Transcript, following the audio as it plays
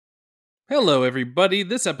Hello, everybody.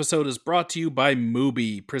 This episode is brought to you by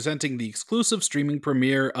Mubi, presenting the exclusive streaming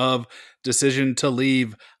premiere of Decision to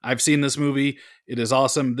Leave. I've seen this movie. It is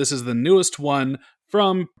awesome. This is the newest one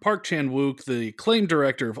from Park Chan-wook, the acclaimed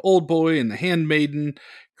director of Oldboy and The Handmaiden.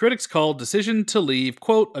 Critics call Decision to Leave,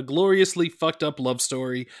 quote, a gloriously fucked up love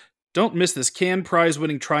story. Don't miss this Cannes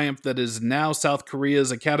Prize-winning triumph that is now South Korea's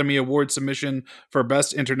Academy Award submission for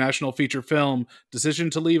Best International Feature Film. Decision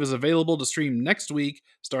to Leave is available to stream next week,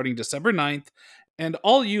 starting December 9th, and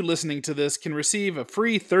all you listening to this can receive a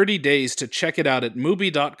free 30 days to check it out at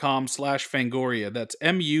mubi.com/Fangoria. That's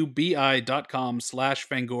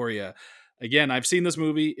mubi.com/Fangoria. Again, I've seen this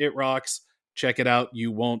movie. It rocks. Check it out.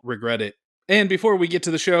 You won't regret it. And before we get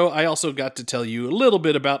to the show, I also got to tell you a little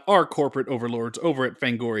bit about our corporate overlords over at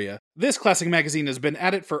Fangoria. This classic magazine has been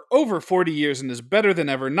at it for over 40 years and is better than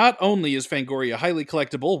ever. Not only is Fangoria highly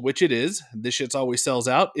collectible, which it is, this shit's always sells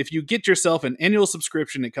out. If you get yourself an annual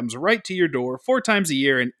subscription, it comes right to your door 4 times a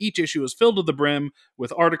year, and each issue is filled to the brim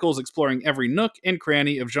with articles exploring every nook and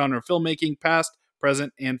cranny of genre filmmaking, past,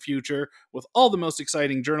 present, and future, with all the most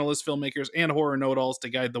exciting journalists, filmmakers, and horror know-it-alls to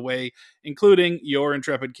guide the way, including your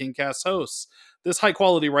intrepid KingCast hosts. This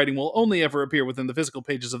high-quality writing will only ever appear within the physical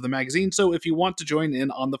pages of the magazine, so if you want to join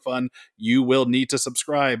in on the fun, you will need to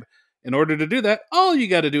subscribe. In order to do that, all you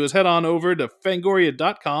got to do is head on over to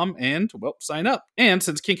fangoria.com and, well, sign up. And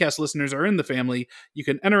since KingCast listeners are in the family, you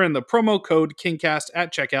can enter in the promo code KingCast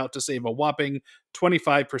at checkout to save a whopping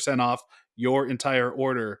 25% off your entire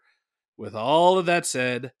order. With all of that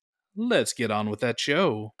said, let's get on with that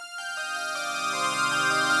show.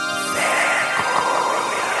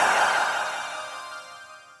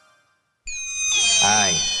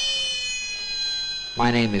 Hi.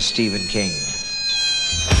 My name is Stephen King.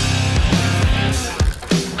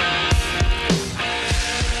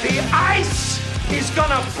 The ice is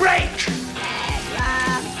gonna break! Bad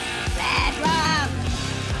Rob!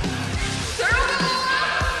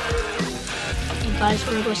 You guys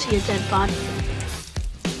wanna go see a dead body?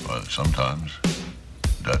 Well, sometimes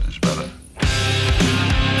that is better.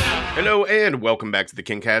 Hello and welcome back to the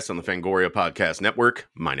KingCast on the Fangoria Podcast Network.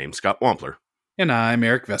 My name's Scott Wampler. And I'm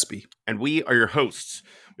Eric Vespi. And we are your hosts.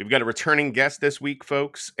 We've got a returning guest this week,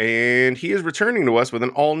 folks, and he is returning to us with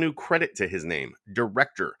an all-new credit to his name,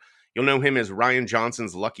 director. You'll know him as Rian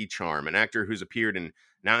Johnson's Lucky Charm, an actor who's appeared in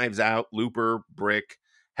Knives Out, Looper, Brick.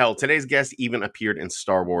 Hell, today's guest even appeared in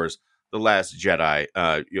Star Wars The Last Jedi.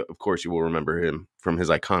 Of course, you will remember him from his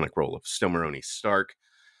iconic role of Stomaroni Stark.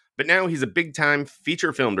 But now he's a big-time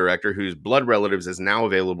feature film director whose Blood Relatives is now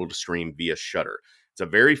available to stream via Shudder. It's a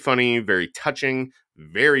very funny, very touching,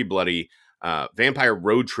 very bloody vampire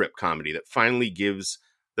road trip comedy that finally gives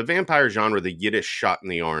the vampire genre the Yiddish shot in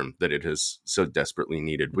the arm that it has so desperately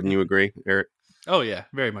needed. Wouldn't you agree, Eric? Oh, yeah,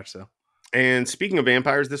 very much so. And speaking of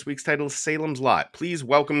vampires, this week's title is Salem's Lot. Please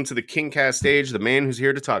welcome to the KingCast stage the man who's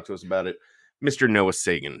here to talk to us about it, Mr. Noah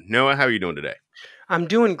Segan. Noah, how are you doing today? I'm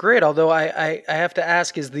doing great, although I have to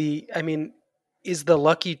ask, is the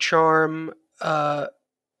Lucky Charm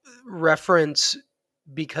reference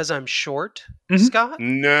because I'm short, Scott?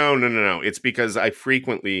 No. It's because I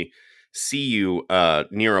frequently see you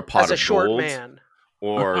near a pot as a of short gold man,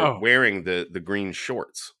 or wearing the green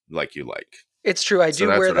shorts like you like. It's true. I So do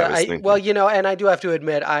that's wear what I was thinking. and I do have to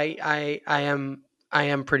admit, I am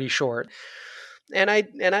pretty short, and I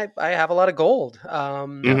have a lot of gold.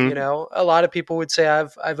 You know, a lot of people would say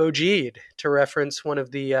I've OG'd, to reference one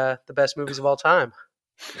of the best movies of all time.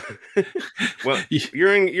 Well,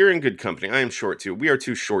 you're in good company. I am short too. We are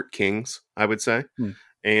two short kings, I would say,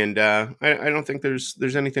 and I don't think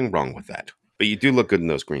there's anything wrong with that. But you do look good in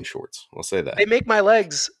those green shorts. I'll say that. They make my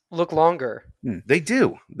legs look longer. They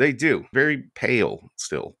do. Very pale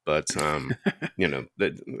still, but you know,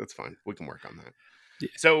 that's fine. We can work on that. Yeah.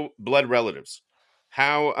 So, Blood Relatives.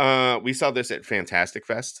 How we saw this at Fantastic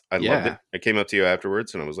Fest. I loved it. I came up to you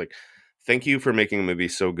afterwards and I was like, thank you for making a movie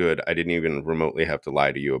so good. I didn't even remotely have to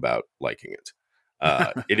lie to you about liking it.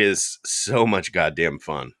 It is so much goddamn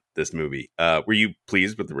fun, this movie. Were you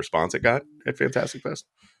pleased with the response it got at Fantastic Fest?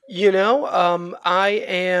 You know, I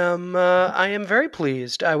am very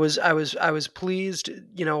pleased. I was pleased.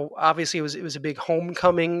 You know, obviously it was a big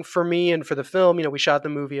homecoming for me and for the film. You know, we shot the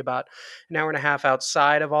movie about an hour and a half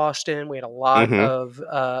outside of Austin. We had a lot of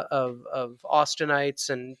Austinites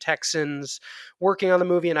and Texans working on the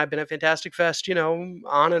movie, and I've been at Fantastic Fest, you know,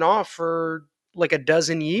 on and off for like a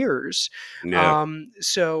dozen years. Yeah.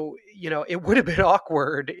 So, you know, it would have been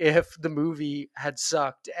awkward if the movie had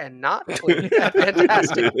sucked and not played at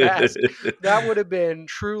Fantastic Fest. That would have been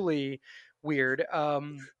truly weird.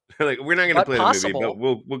 Like, we're not going to But play the movie, but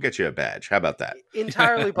possible. we'll get you a badge. How about that?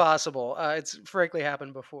 Entirely possible. It's frankly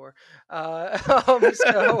happened before. But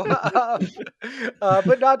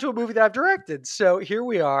not to a movie that I've directed. So here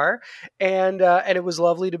we are, and it was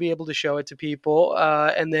lovely to be able to show it to people.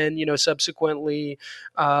 And then subsequently,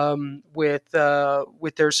 with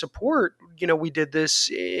their support, we did this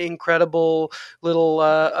incredible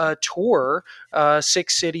little tour,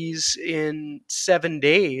 6 cities in 7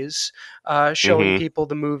 days, showing people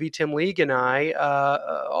the movie, Tim League and I,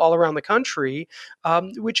 all around the country,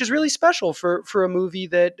 which is really special for a movie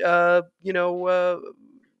that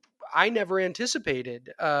I never anticipated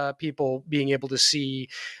people being able to see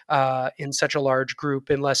in such a large group,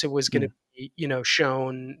 unless it was going to be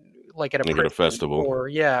shown like at a Like at a prison festival. or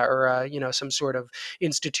some sort of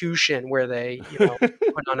institution where they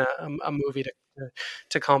put on a movie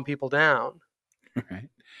to calm people down. Right.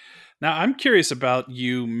 Now, I'm curious about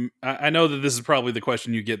you. I know that this is probably the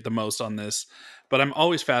question you get the most on this, but I'm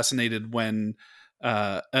always fascinated when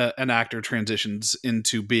an actor transitions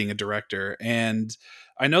into being a director. And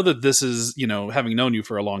I know that this is, having known you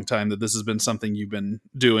for a long time, that this has been something you've been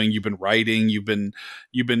doing, you've been writing, you've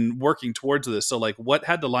been working towards this. So, like, what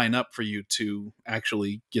had to line up for you to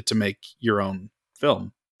actually get to make your own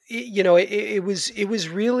film? It was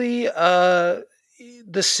really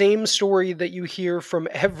the same story that you hear from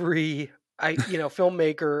every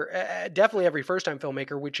filmmaker, definitely every first time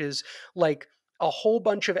filmmaker, which is like a whole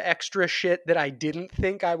bunch of extra shit that I didn't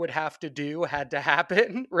think I would have to do had to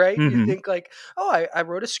happen, right? Mm-hmm. You think like, oh, I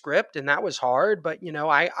wrote a script and that was hard, but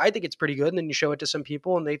I think it's pretty good. And then you show it to some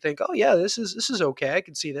people and they think, oh yeah, this is okay. I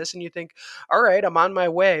can see this. And you think, all right, I'm on my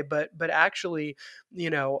way. But actually,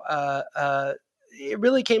 it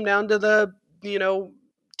really came down to the,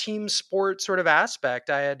 team sport sort of aspect.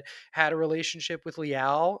 I had a relationship with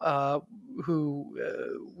Lial, who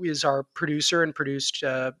is our producer and produced,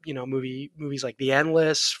 movies like The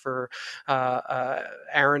Endless for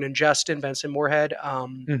Aaron and Justin, Benson Moorhead.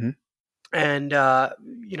 And,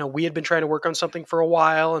 we had been trying to work on something for a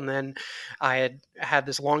while. And then I had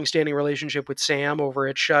this longstanding relationship with Sam over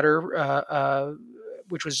at Shudder,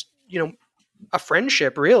 which was, a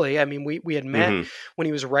friendship, really. I mean, we had met when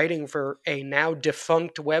he was writing for a now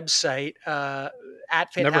defunct website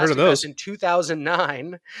at Fantastic Fest in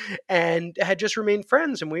 2009, and had just remained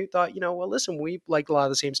friends. And we thought, well, listen, we liked a lot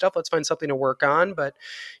of the same stuff. Let's find something to work on. But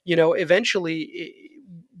eventually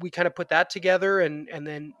we kind of put that together, and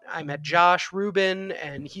then I met Josh Rubin,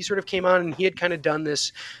 and he sort of came on, and he had kind of done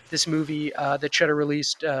this movie that Shudder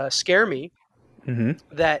released, Scare Me,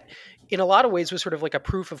 that in a lot of ways was sort of like a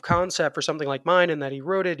proof of concept for something like mine, in that he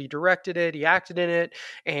wrote it, he directed it, he acted in it,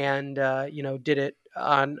 and did it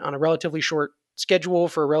on a relatively short schedule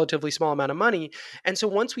for a relatively small amount of money. And so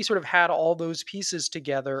once we sort of had all those pieces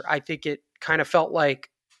together, I think it kind of felt like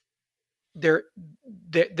there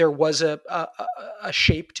was a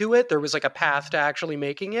shape to it. There was like a path to actually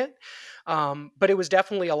making it. But it was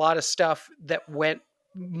definitely a lot of stuff that went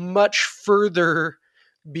much further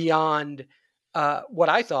beyond what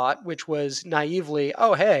I thought, which was naively,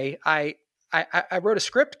 oh, hey, I wrote a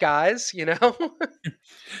script, guys,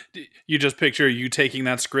 You just picture you taking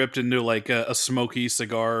that script into like a smoky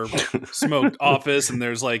cigar smoked office, and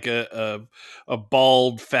there's like a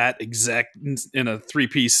bald fat exec in a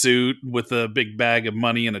 3-piece suit with a big bag of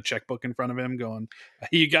money and a checkbook in front of him going,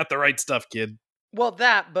 you got the right stuff, kid. Well,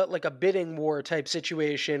 but like a bidding war type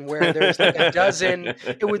situation where there's like a dozen,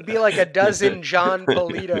 it would be like a dozen John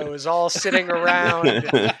Politos all sitting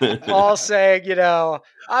around, all saying,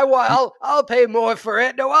 I'll pay more for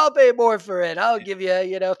it. No, I'll pay more for it. I'll give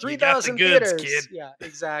you, 3,000 theaters. Kid. Yeah,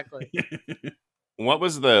 exactly. What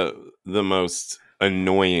was the most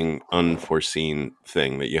annoying, unforeseen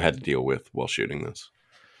thing that you had to deal with while shooting this?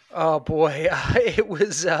 Oh boy, it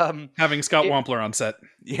was having Scott Wampler on set.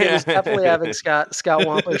 Yeah, it was definitely having Scott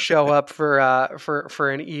Wampler show up for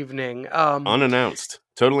an evening, unannounced,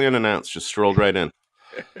 totally unannounced, just strolled right in.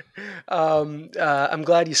 I'm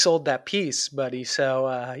glad you sold that piece, buddy.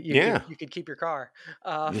 So you could keep your car.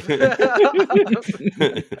 Thank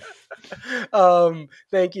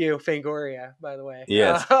you, Fangoria, by the way.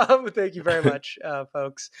 Yes. Thank you very much,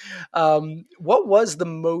 folks. What was the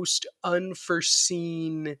most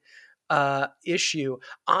unforeseen issue?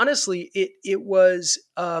 Honestly, it was,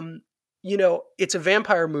 it's a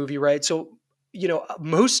vampire movie, right? So,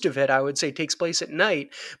 most of it, I would say, takes place at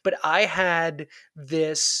night. But I had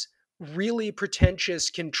this really pretentious,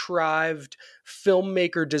 contrived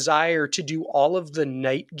filmmaker desire to do all of the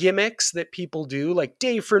night gimmicks that people do, like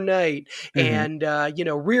day for night and,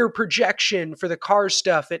 rear projection for the car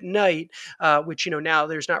stuff at night, which, now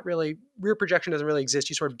there's not really, rear projection doesn't really exist.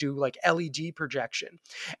 You sort of do like LED projection.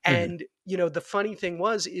 And, the funny thing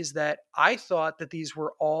is that I thought that these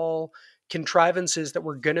were all contrivances that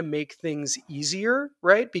were going to make things easier,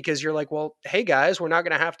 right? Because you're like, well, hey guys, we're not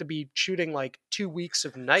going to have to be shooting like 2 weeks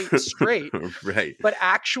of night straight. Right. But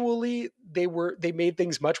actually they made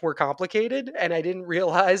things much more complicated. And I didn't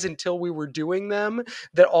realize until we were doing them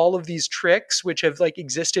that all of these tricks, which have like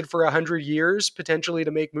existed for 100 years, potentially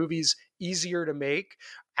to make movies easier to make,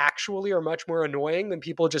 actually are much more annoying than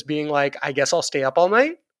people just being like, I guess I'll stay up all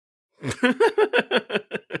night.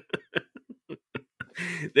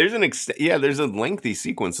 There's a lengthy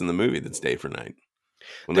sequence in the movie that's day for night.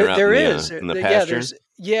 When There is in the pasture.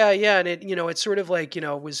 And it, it's sort of like,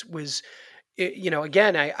 again,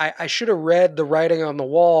 I should have read the writing on the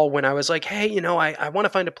wall when I was like, hey, I want to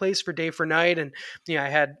find a place for day for night. And, I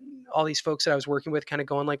had all these folks that I was working with kind of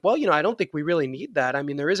going like, well, I don't think we really need that. I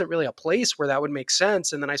mean, there isn't really a place where that would make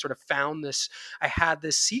sense. And then I sort of found I had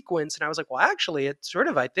this sequence and I was like, well, actually it sort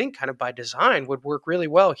of, I think kind of by design would work really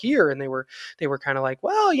well here. And they were kind of like,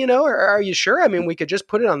 well, are you sure? I mean, we could just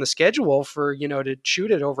put it on the schedule for, to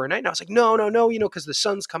shoot it overnight. And I was like, no, because the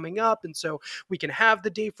sun's coming up. And so we can have the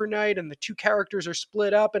day for night and the two characters are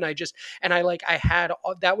split up. And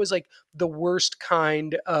that was like the worst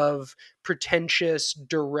kind of pretentious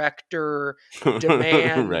director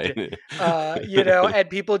demand, right. And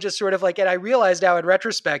people just sort of like, and I realized now in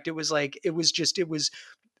retrospect,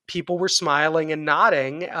 people were smiling and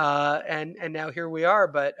nodding, and now here we are.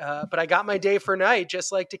 But I got my day for night,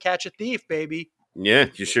 just like To Catch a Thief, baby. Yeah,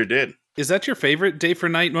 you sure did. Is that your favorite day for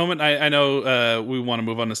night moment? I know we want to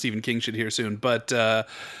move on to Stephen King shit here soon, but since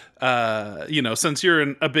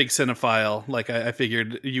you're a big cinephile, like I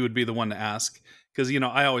figured you would be the one to ask. Because,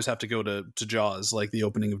 I always have to go to Jaws, like the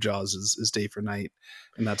opening of Jaws is day for night.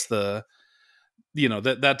 And that's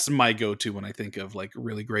that's my go-to when I think of like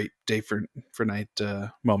really great day for night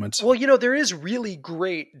moments. Well, there is really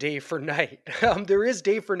great day for night. There is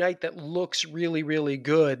day for night that looks really, really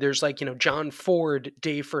good. There's like, John Ford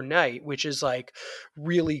Day for Night, which is like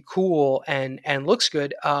really cool and looks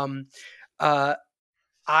good.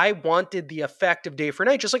 I wanted the effect of day for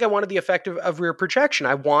night, just like I wanted the effect of rear projection.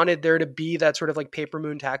 I wanted there to be that sort of like Paper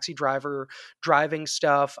Moon Taxi Driver driving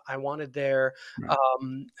stuff. I wanted there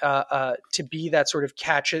to be that sort of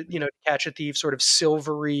Catch a Thief, sort of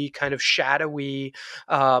silvery, kind of shadowy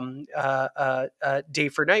day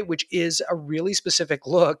for night, which is a really specific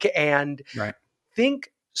look and I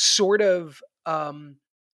think sort of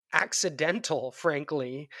accidental,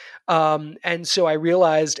 frankly. And so I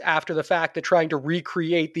realized after the fact that trying to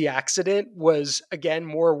recreate the accident was, again,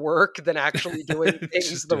 more work than actually doing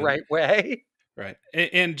things the right way. Right.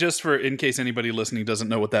 And just in case anybody listening doesn't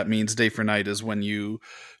know what that means, day for night is when you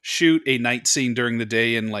shoot a night scene during the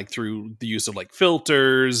day and like through the use of like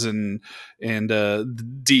filters and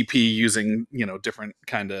DP using, different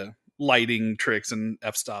kind of lighting tricks and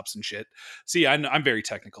f-stops and shit. See, I'm very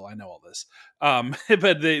technical. I know all this.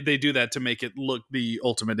 But they do that to make it look the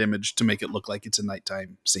ultimate image, to make it look like it's a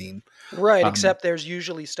nighttime scene. Right. Except there's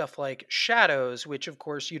usually stuff like shadows, which of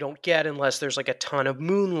course you don't get unless there's like a ton of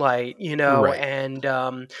moonlight, Right. and,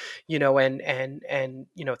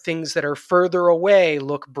 things that are further away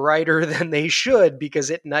look brighter than they should because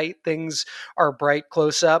at night things are bright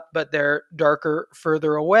close up, but they're darker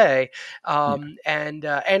further away. And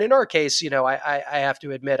in our case, I have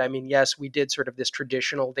to admit, I mean, yes, we did sort of this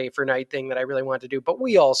traditional day for night thing that I really wanted to do, but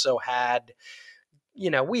we also had,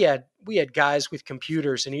 we had guys with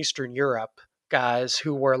computers in Eastern Europe, guys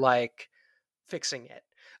who were like fixing it.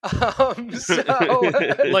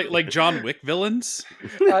 like John Wick villains.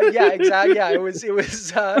 Yeah, exactly.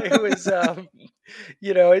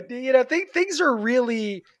 Yeah, things are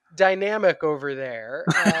really dynamic over there,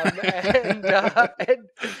 and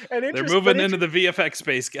they're moving into the VFX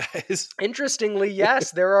space, guys. Interestingly,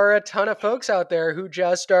 yes, there are a ton of folks out there who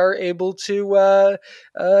just are able to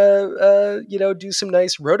do some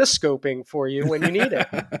nice rotoscoping for you when you need it.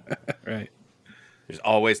 Right. There's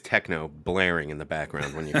always techno blaring in the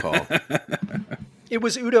background when you call. It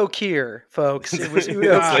was Udo Kier, folks. It was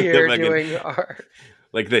Udo Kier doing art.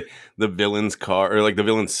 Like the villain's car, or like the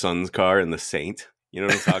villain's son's car in The Saint. You know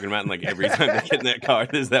what I'm talking about? And like every time they get in that car,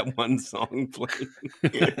 there's that one song playing.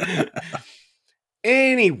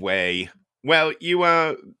 Anyway, well, you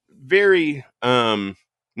very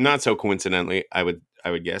not so coincidentally, I would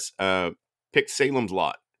guess, picked Salem's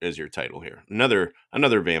Lot as your title here. Another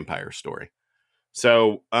vampire story.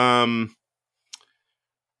 So,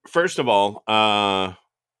 first of all,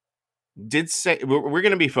 we're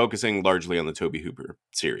going to be focusing largely on the Tobe Hooper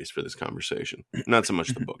series for this conversation, not so much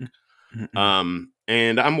the book.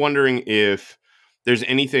 And I'm wondering if there's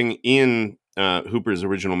anything in Hooper's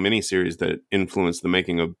original miniseries that influenced the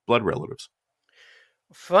making of Blood Relatives.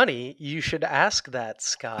 Funny, you should ask that,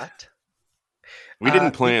 Scott. We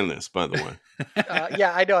didn't plan this, by the way.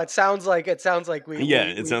 Yeah, I know. It sounds like we. It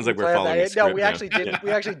sounds like we're following a script. No, we actually didn't. Yeah.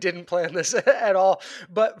 We actually didn't plan this at all.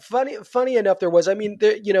 But funny enough, there was. I mean,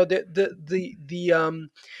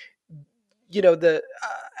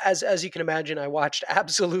 as you can imagine, I watched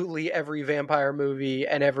absolutely every vampire movie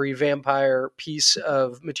and every vampire piece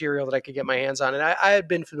of material that I could get my hands on, and I had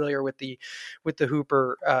been familiar with the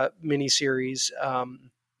Hooper miniseries.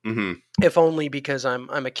 If only because I'm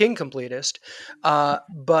a King completist.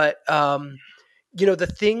 But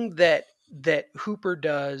the thing that Hooper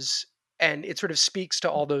does, and it sort of speaks to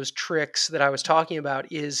all those tricks that I was talking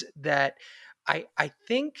about, is that I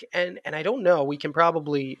think, and I don't know, we can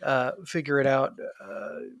probably figure it out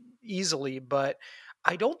easily, but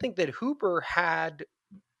I don't think that Hooper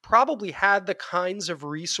probably had the kinds of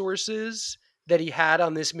resources that he had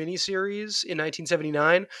on this miniseries in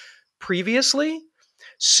 1979 previously.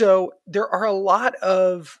 So there are a lot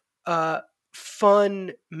of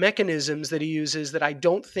fun mechanisms that he uses that I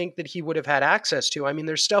don't think that he would have had access to. I mean,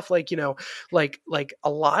 there's stuff like, like a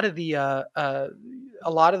lot of the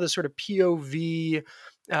sort of POV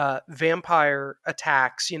vampire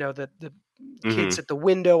attacks, the kids at the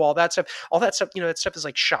window, all that stuff, that stuff is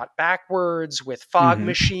like shot backwards with fog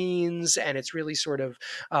machines. And it's really sort of,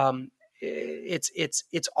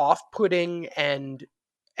 it's off-putting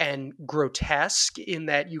and grotesque in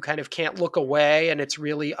that you kind of can't look away, and it's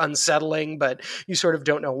really unsettling, but you sort of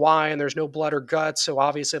don't know why, and there's no blood or guts, so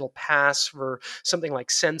obviously it'll pass for something like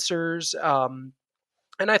censors. And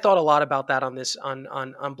I thought a lot about that on this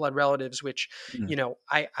on Blood Relatives, which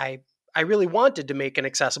I really wanted to make an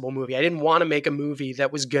accessible movie. I didn't want to make a movie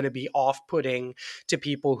that was going to be off-putting to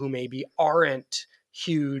people who maybe aren't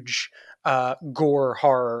huge gore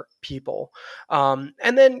horror people.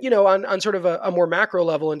 And then, on sort of a more macro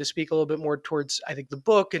level, and to speak a little bit more towards, I think, the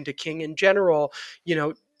book and to King in general,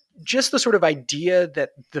 just the sort of idea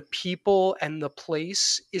that the people and the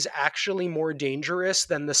place is actually more dangerous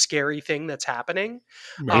than the scary thing that's happening.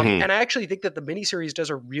 And I actually think that the miniseries does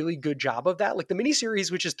a really good job of that. Like the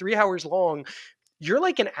miniseries, which is 3 hours long, you're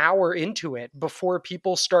like an hour into it before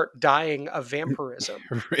people start dying of vampirism.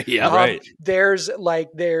 Yeah, right. There's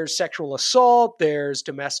sexual assault, there's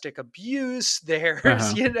domestic abuse,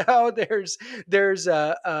 there's there's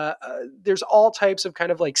all types of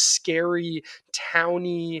kind of like scary,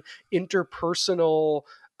 towny, interpersonal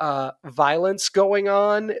violence going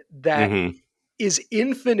on that is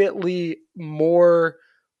infinitely more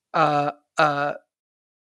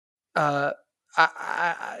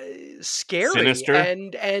scary, sinister,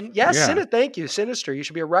 and thank you, sinister. You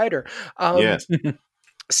should be a writer. Yes.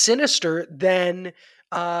 Sinister than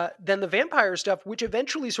the vampire stuff, which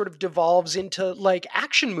eventually sort of devolves into like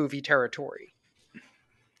action movie territory.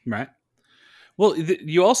 Right. Well,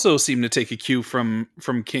 you also seem to take a cue from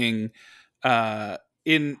King.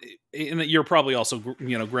 In you're probably also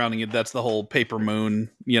grounding it. That's the whole Paper Moon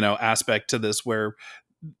aspect to this, where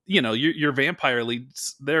your vampire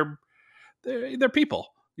leads, they're people,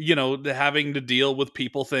 having to deal with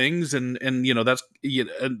people things. And that's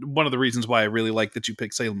one of the reasons why I really like that you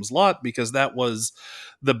picked Salem's Lot, because that was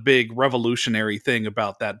the big revolutionary thing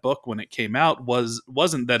about that book when it came out.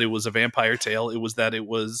 Wasn't that it was a vampire tale. It was that it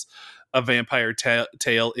was a vampire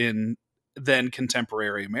tale in then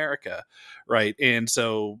contemporary America. Right. And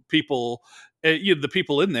so people, the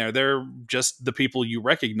people in there, they're just the people you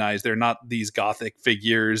recognize. They're not these gothic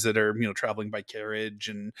figures that are, traveling by carriage,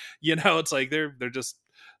 and, it's like, they're just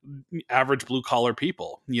average blue collar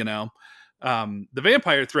people, The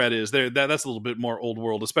vampire threat is there. That's a little bit more old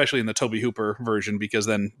world, especially in the Tobe Hooper version, because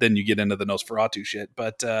then you get into the Nosferatu shit.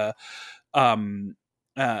 But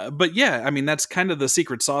yeah, I mean, that's kind of the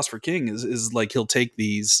secret sauce for King is like, he'll take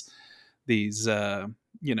these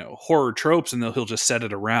horror tropes, and he'll just set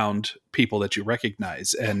it around people that you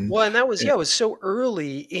recognize. And that was it was so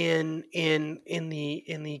early in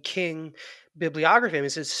the King bibliography. I mean,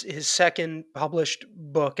 it's his second published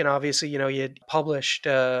book, and obviously he had published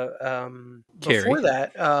before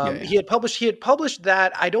that. He had published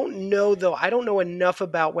that. I don't know though. I don't know enough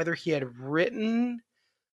about whether he had written.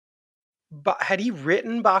 But had he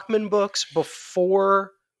written Bachman books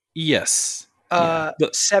before? Yes.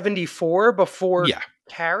 74 before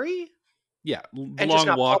Carrie? Yeah. And just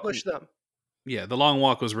not publish them. Yeah, The Long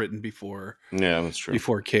Walk was written before Yeah, that's true.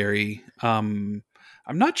 before Carrie.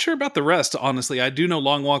 I'm not sure about the rest, honestly. I do know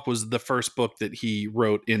Long Walk was the first book that he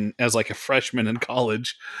wrote in as like a freshman in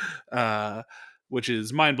college, which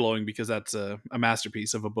is mind blowing because that's a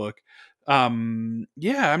masterpiece of a book.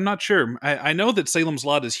 Yeah, I'm not sure. I know that Salem's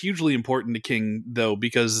Lot is hugely important to King though,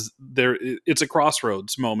 because it's a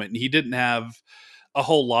crossroads moment, and he didn't have a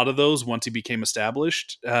whole lot of those once he became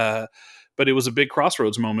established. But it was a big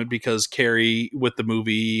crossroads moment because Carrie, with the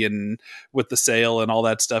movie and with the sale and all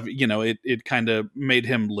that stuff, it kind of made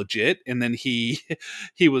him legit. And then he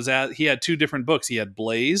had two different books. He had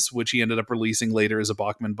Blaze, which he ended up releasing later as a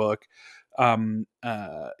Bachman book. And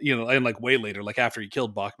like way later, like after he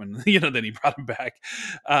killed Bachman, then he brought him back.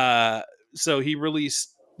 So he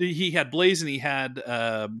had Blaze and he had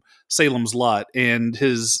Salem's Lot, and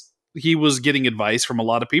he was getting advice from a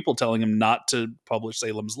lot of people telling him not to publish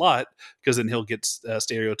Salem's Lot because then he'll get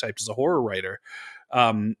stereotyped as a horror writer.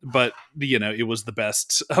 But it was the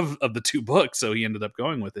best of the two books, so he ended up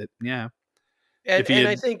going with it. Yeah. And, if he had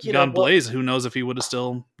I think gone Blaze, who knows if he would have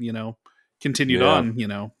still continued on.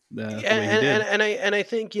 The way he did. And I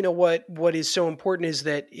think what is so important is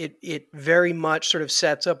that it very much sort of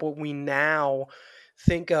sets up what we now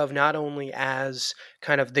think of not only as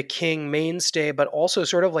kind of the King mainstay, but also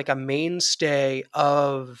sort of like a mainstay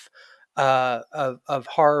of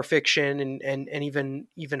horror fiction and even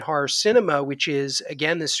horror cinema, which is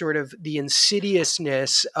again this sort of the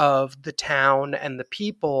insidiousness of the town and the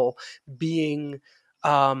people being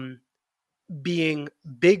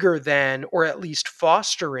bigger than, or at least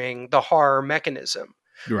fostering, the horror mechanism.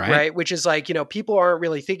 Right. Which is like, people aren't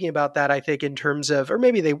really thinking about that, I think, in terms of, or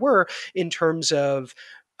maybe they were, in terms of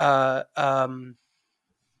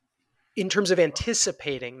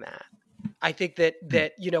anticipating that. I think that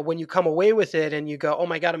when you come away with it and you go, oh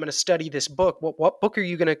my God, I'm going to study this book. What book are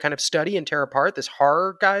you going to kind of study and tear apart? This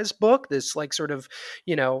horror guy's book, this like sort of,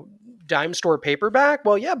 dime store paperback.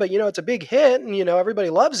 Well, yeah, but it's a big hit and,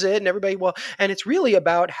 everybody loves it and and it's really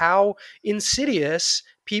about how insidious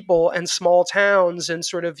people and small towns and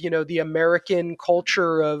sort of, the American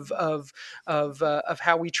culture of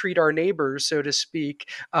how we treat our neighbors, so to speak,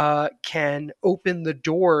 can open the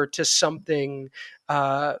door to something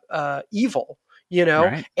evil,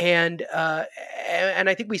 right. And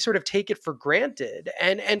I think we sort of take it for granted.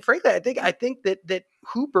 And frankly, I think that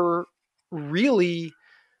Hooper really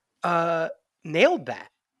nailed that.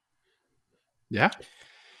 Yeah.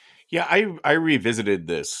 Yeah. I revisited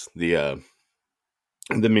the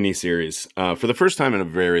miniseries for the first time in a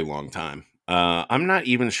very long time. I'm not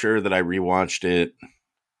even sure that I rewatched it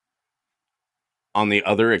on the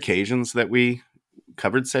other occasions that we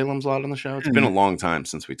covered Salem's Lot on the show. It's been a long time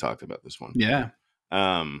since we talked about this one. Yeah.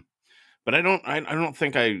 But I don't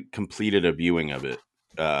think I completed a viewing of it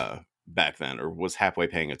back then, or was halfway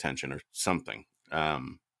paying attention or something.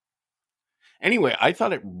 Anyway, I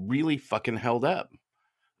thought it really fucking held up.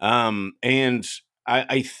 And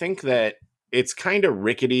I think that it's kind of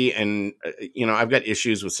rickety, and I've got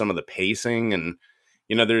issues with some of the pacing, and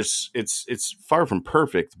it's far from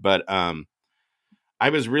perfect, but I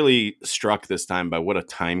was really struck this time by what a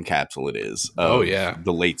time capsule it is of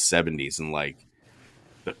the late 70s, and like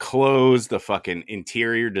the clothes, the fucking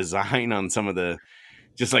interior design on some of the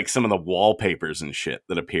wallpapers and shit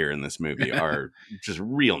that appear in this movie are just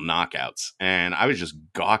real knockouts. And I was just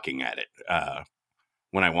gawking at it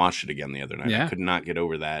when I watched it again the other night. I could not get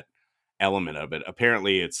over that element of it.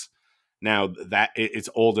 Apparently it's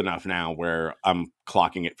old enough now where I'm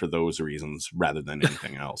clocking it for those reasons rather than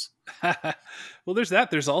anything else. Well, there's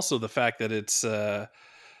that. There's also the fact that it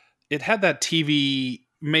had that TV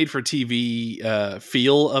made for TV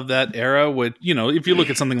feel of that era. With if you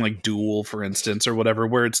look at something like Duel, for instance, or whatever,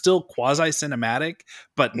 where it's still quasi cinematic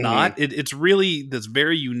but not. It's really this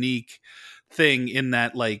very unique thing in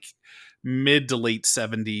that like mid to late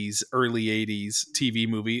 70s, early 80s TV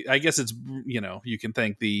movie. I guess it's, you can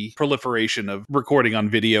thank the proliferation of recording on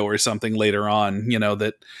video or something later on,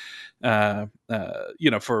 that,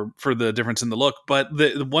 for the difference in the look. But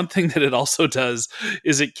the one thing that it also does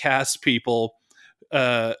is it casts people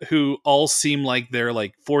who all seem like they're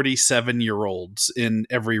like 47-year-olds in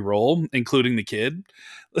every role, including the kid.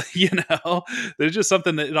 There's just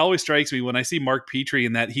something that it always strikes me when I see Mark Petrie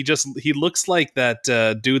in that he looks like that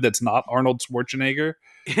dude that's not Arnold Schwarzenegger.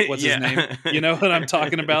 What's his name? You know what I'm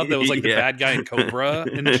talking about? That was like the bad guy in Cobra.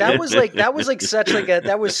 And that was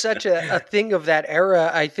such a thing of that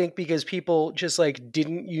era, I think, because people just like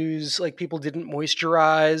didn't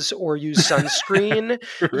moisturize or use sunscreen.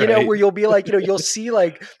 Right. Where you'll be like, you'll see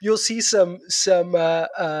some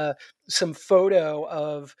some photo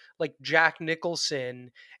of like Jack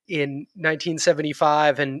Nicholson in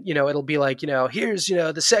 1975, and it'll be like, here's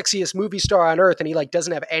the sexiest movie star on earth, and he like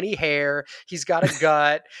doesn't have any hair, he's got a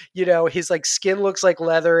gut, his like skin looks like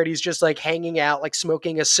leather, and he's just like hanging out, like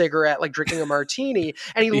smoking a cigarette, like drinking a martini,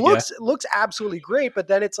 and he looks absolutely great. But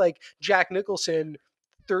then it's like Jack Nicholson,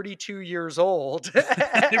 32 years old.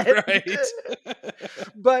 Right.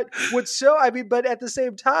 But but at the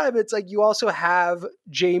same time, it's like you also have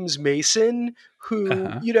James Mason, who,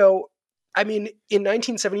 in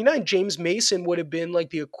 1979, James Mason would have been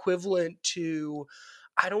like the equivalent to,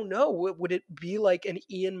 I don't know, would it be like an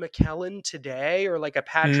Ian McKellen today, or like a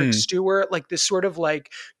Patrick Stewart, like this sort of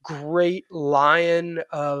like great lion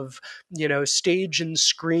of, stage and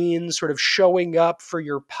screen sort of showing up for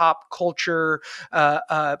your pop culture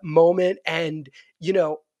moment. And,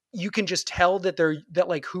 you can just tell that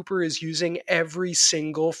like Hooper is using every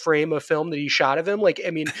single frame of film that he shot of him. Like,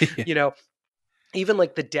 I mean, even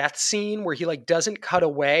like the death scene where he like doesn't cut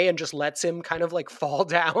away and just lets him kind of like fall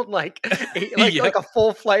down like a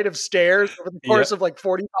full flight of stairs over the course of like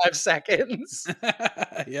 45 seconds.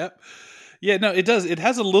 Yep. Yeah, no, it does. It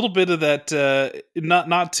has a little bit of that,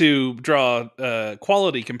 not to draw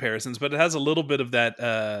quality comparisons, but it has a little bit of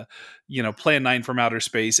that, Plan 9 from Outer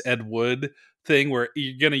Space, Ed Wood thing, where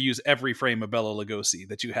you're going to use every frame of Bela Lugosi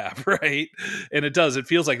that you have, right? And it does. It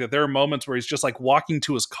feels like that there are moments where he's just like walking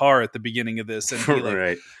to his car at the beginning of this, and he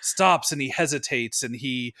like stops and he hesitates and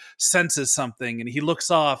he senses something and he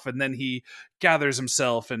looks off and then he gathers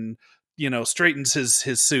himself and straightens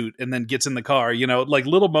his suit and then gets in the car, like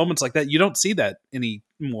little moments like that. You don't see that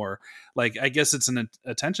anymore. Like, I guess it's an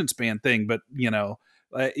attention span thing, but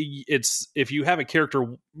it's, if you have a character,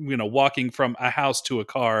 walking from a house to a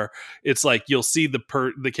car, it's like, you'll see the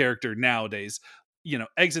character nowadays,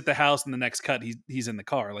 exit the house and the next cut, he's in the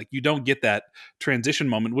car. Like, you don't get that transition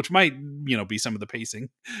moment, which might, be some of the pacing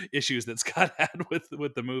issues that Scott had with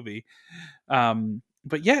the movie.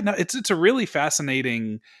 But yeah, no, it's a really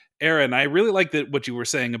fascinating era, and I really like that what you were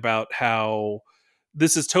saying about how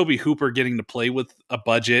this is Tobe Hooper getting to play with a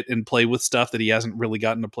budget and play with stuff that he hasn't really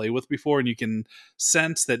gotten to play with before, and you can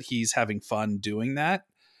sense that he's having fun doing that.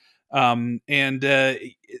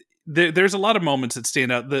 There's a lot of moments that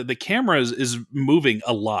stand out. The camera is moving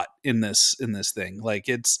a lot in this thing. Like,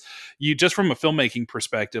 it's, you just from a filmmaking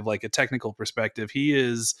perspective, like a technical perspective, he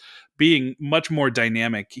is being much more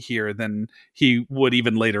dynamic here than he would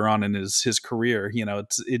even later on in his career.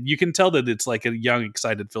 You can tell that it's like a young,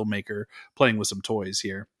 excited filmmaker playing with some toys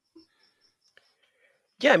here.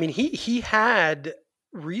 Yeah, I mean, he had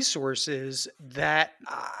resources that,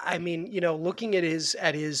 I mean, looking at his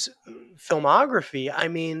filmography, I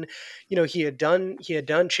mean, he had done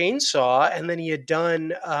Chainsaw, and then he had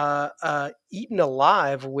done Eaten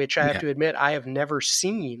Alive, which I have to admit I have never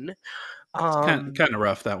seen. It's kind of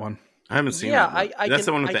rough, that one. I haven't seen that one. That's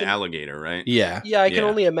the one with the alligator, right? Yeah. Yeah, I can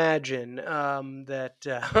only imagine that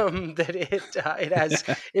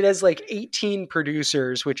it has like 18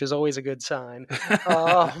 producers, which is always a good sign.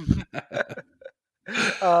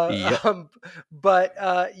 But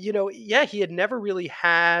he had never really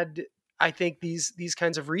had, I think, these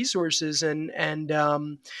kinds of resources, and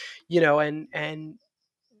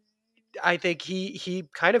I think he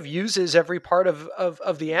kind of uses every part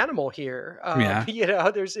of the animal here.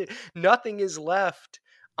 There's nothing is left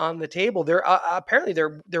on the table. There apparently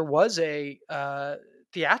there was a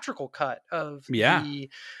theatrical cut of the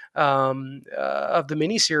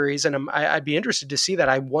miniseries, and I'd be interested to see that.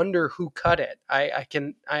 I wonder who cut it. I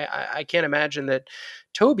can't imagine that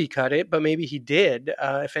Tobe cut it, but maybe he did.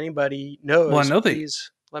 If anybody knows,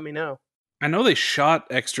 please let me know. I know they shot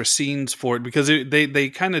extra scenes for it because they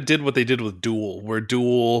kind of did what they did with Duel, where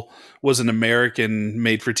Duel was an American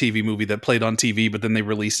made-for-TV movie that played on TV, but then they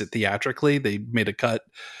released it theatrically. They made a cut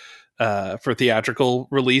for theatrical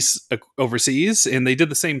release overseas, and they did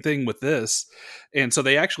the same thing with this. And so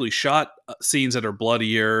they actually shot scenes that are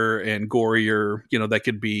bloodier and gorier, that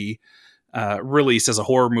could be released as a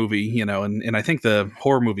horror movie, and I think the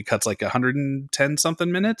horror movie cuts like 110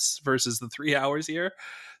 something minutes versus the 3 hours here.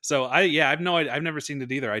 So I've never seen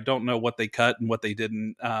it either. I don't know what they cut and what they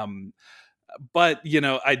didn't. But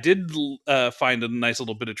I did find a nice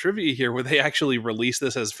little bit of trivia here where they actually released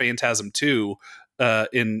this as Phantasm 2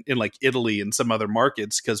 in like Italy and some other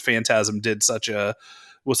markets, because Phantasm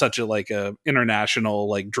was such a like a international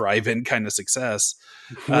like drive-in kind of success,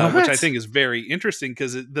 which I think is very interesting,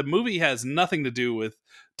 because the movie has nothing to do with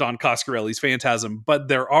Don Coscarelli's Phantasm, but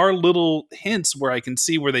there are little hints where I can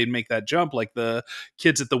see where they'd make that jump, like the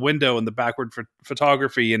kids at the window and the backward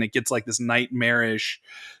photography, and it gets like this nightmarish,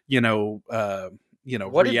 what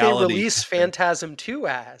reality. did they release Phantasm 2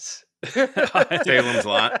 as? Salem's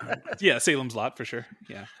Lot. Yeah, Salem's Lot for sure.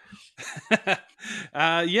 Yeah.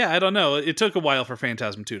 Yeah, I don't know. It took a while for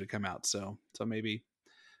Phantasm 2 to come out, so maybe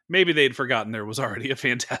they'd forgotten there was already a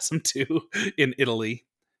Phantasm 2 in Italy.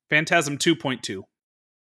 Phantasm 2.2.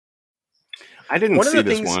 I didn't see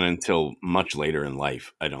this one until much later in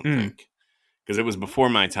life, I don't think. Because it was before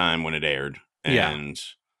my time when it aired. And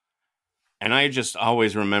I just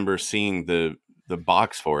always remember seeing the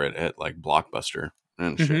box for it at like Blockbuster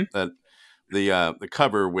and shit. That the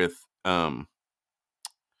cover with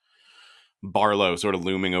Barlow sort of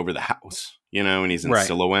looming over the house, and he's in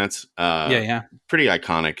silhouette. Pretty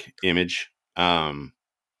iconic image. And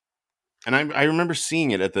I remember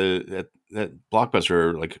seeing it at that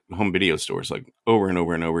Blockbuster, like home video stores, like over and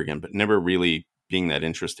over and over again, but never really being that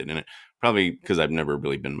interested in it. Probably because I've never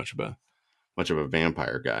really been much of a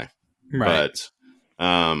vampire guy. Right.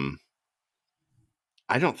 But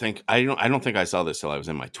I don't think I saw this till I was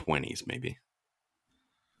in my 20s, maybe,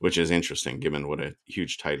 which is interesting given what a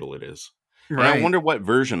huge title it is. Right. And I wonder what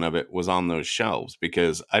version of it was on those shelves,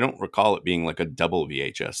 because I don't recall it being like a double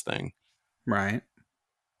VHS thing. Right.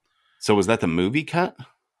 So was that the movie cut?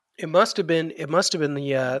 It must have been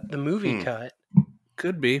the movie cut.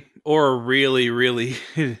 Could be, or really, really,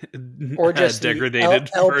 or just degraded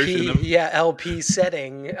version of LP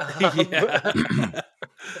setting of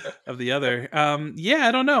the other.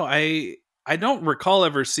 I don't know. I don't recall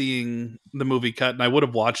ever seeing the movie cut, and I would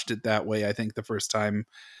have watched it that way. I think the first time,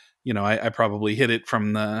 I probably hit it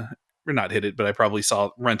from or not hit it, but I probably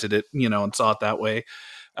rented it, and saw it that way.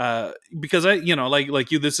 Because I,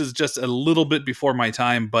 like you, this is just a little bit before my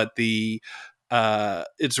time, but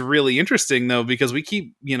it's really interesting though, because we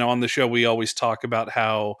keep, on the show, we always talk about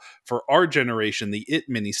how for our generation, the It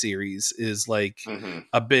miniseries is like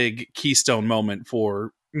a big keystone moment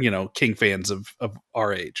for, King fans of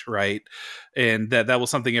our age. Right. And that was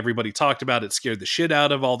something everybody talked about. It scared the shit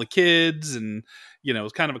out of all the kids, and, it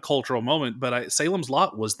was kind of a cultural moment, but Salem's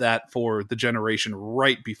Lot was that for the generation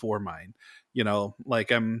right before mine.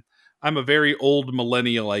 Like I'm a very old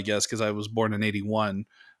millennial, I guess, because I was born in 81.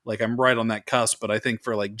 Like I'm right on that cusp, but I think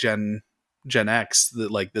for like Gen X,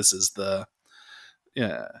 that like this is the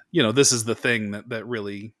this is the thing that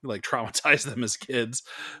really like traumatized them as kids.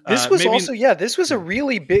 This was this was a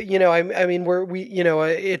really big, I mean, where we,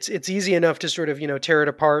 it's easy enough to sort of, tear it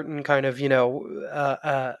apart and kind of,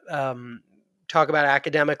 talk about it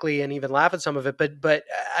academically and even laugh at some of it. But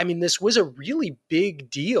I mean, this was a really big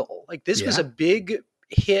deal. Like this was a big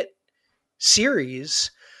hit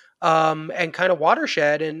series, and kind of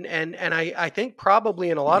watershed. And I think probably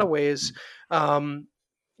in a lot of ways,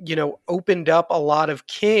 opened up a lot of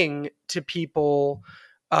King to people,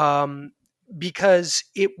 because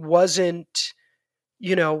it wasn't,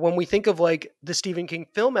 when we think of like the Stephen King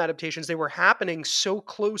film adaptations, they were happening so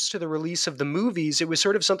close to the release of the movies. It was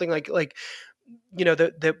sort of something like,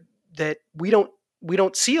 that we don't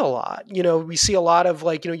see a lot. We see a lot of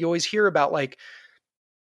like, you always hear about like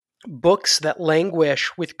books that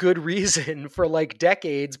languish with good reason for like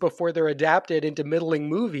decades before they're adapted into middling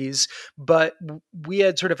movies. But we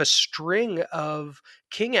had sort of a string of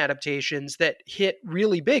King adaptations that hit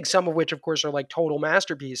really big, some of which of course are like total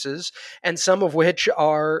masterpieces, and some of which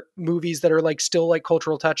are movies that are like still like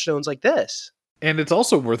cultural touchstones like this. And it's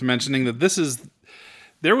also worth mentioning that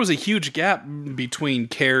there was a huge gap between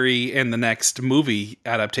Carrie and the next movie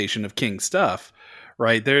adaptation of King stuff.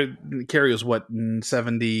 Right there, Carrie was what, in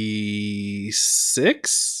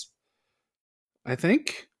 76? I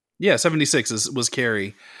think. Yeah, 76 was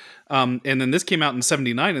Carrie. And then this came out in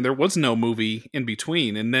 79, and there was no movie in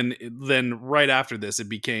between. And then right after this, it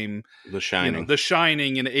became The Shining. The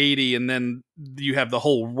Shining in 80, and then you have the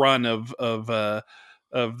whole run of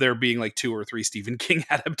there being like 2 or 3 Stephen King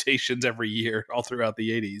adaptations every year all throughout the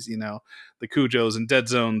 80s. The Cujos and Dead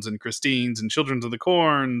Zones and Christines and Children of the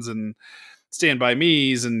Corns and Stand By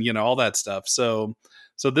Me's and all that stuff. So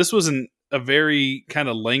this wasn't a very kind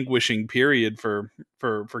of languishing period for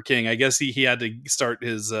King. I guess he had to start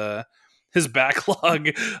his backlog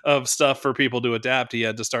of stuff for people to adapt. He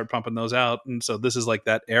had to start pumping those out, and so this is like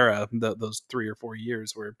that era, those 3 or 4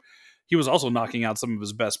 years where he was also knocking out some of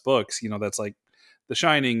his best books. That's like The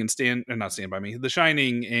Shining and The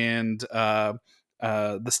Shining and The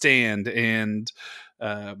Stand and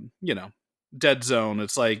Dead Zone.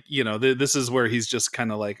 It's like, this is where he's just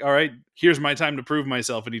kind of like, all right, here's my time to prove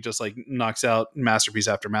myself, and he just like knocks out masterpiece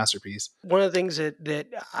after masterpiece. One of the things that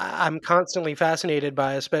I'm constantly fascinated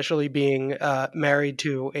by, especially being married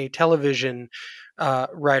to a television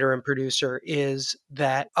writer and producer, is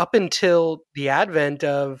that up until the advent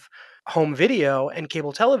of home video and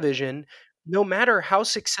cable television, no matter how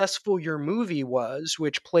successful your movie was,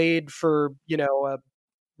 which played for, a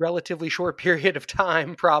relatively short period of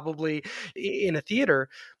time, probably in a theater,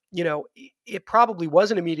 it probably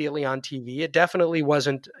wasn't immediately on TV. It definitely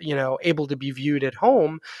wasn't, able to be viewed at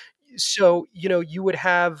home. So, you would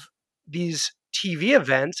have these TV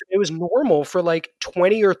events. It was normal for like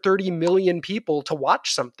 20 or 30 million people to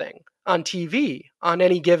watch something on TV on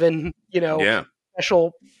any given, Yeah.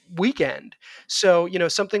 special weekend. So,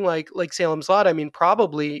 something like Salem's Lot, I mean,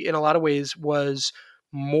 probably in a lot of ways was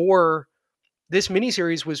more this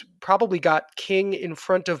miniseries was probably got King in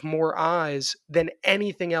front of more eyes than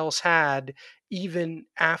anything else had, even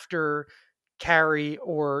after Carrie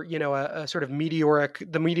or a sort of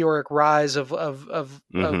the meteoric rise of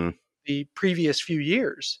Hmm. the previous few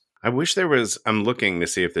years. I wish there was. I'm looking to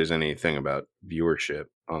see if there's anything about viewership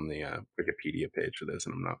on the Wikipedia page for this,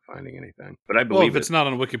 and I'm not finding anything. But I Well, believe if it's not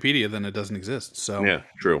on Wikipedia, then it doesn't exist. So Yeah,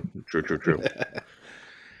 true.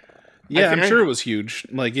 yeah, I I'm thi- sure it was huge.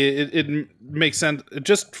 Like it makes sense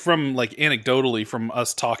just from like anecdotally from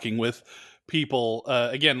us talking with people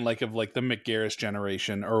again, like of like the Mick Garris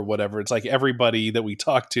generation or whatever. It's like everybody that we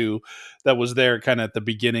talked to that was there kind of at the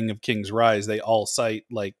beginning of King's Rise, they all cite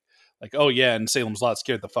like, oh yeah, and Salem's Lot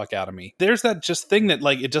scared the fuck out of me. There's that just thing that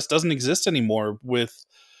like it just doesn't exist anymore with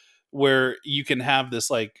where you can have this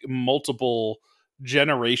like multiple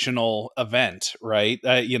generational event, right?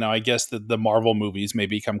 I guess the Marvel movies may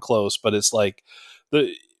become close, but it's like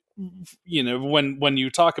the when you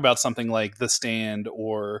talk about something like The Stand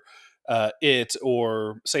or It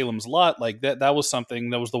or Salem's Lot, like that was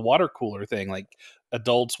something that was the water cooler thing. Like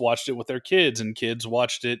adults watched it with their kids and kids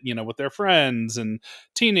watched it, with their friends and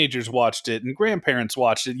teenagers watched it and grandparents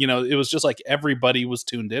watched it. It was just like everybody was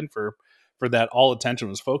tuned in for that. All attention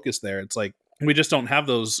was focused there. It's like we just don't have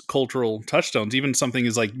those cultural touchstones. Even something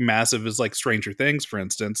as like massive as like Stranger Things, for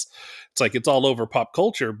instance. It's like it's all over pop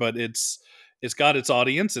culture, but it's got its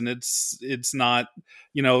audience, and it's not,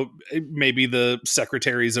 maybe the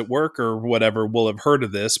secretaries at work or whatever will have heard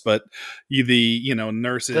of this, but the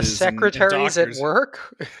nurses, The secretaries and at doctors.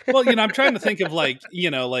 work. Well, I'm trying to think of like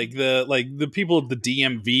the people of the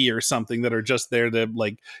DMV or something that are just there to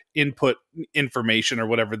like input information or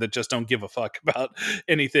whatever, that just don't give a fuck about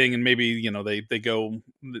anything, and maybe they go,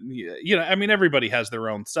 I mean, everybody has their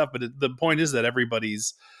own stuff, but the point is that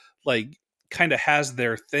everybody's like kind of has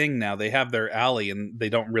their thing now. They have their alley, and they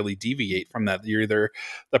don't really deviate from that. You're either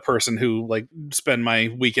the person who like spend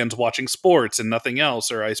my weekends watching sports and nothing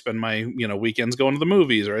else, or I spend my weekends going to the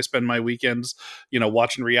movies, or I spend my weekends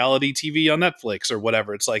watching reality TV on Netflix or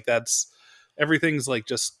whatever. It's like everything's like,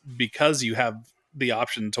 just because you have the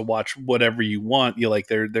option to watch whatever you want, you like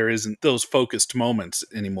there isn't those focused moments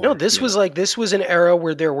anymore. No, this was an era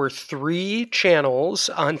where there were 3 channels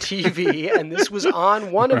on TV, and this was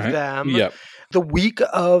on one of Right. them Yep. the week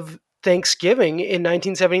of Thanksgiving in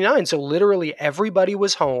 1979. So literally everybody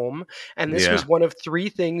was home, and this was one of 3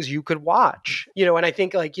 things you could watch. And I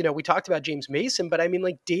think like, we talked about James Mason, but I mean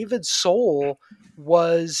like David Soul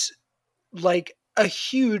was like a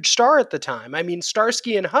huge star at the time. I mean,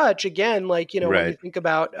 Starsky and Hutch, again, like, when you Right. think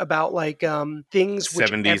about like things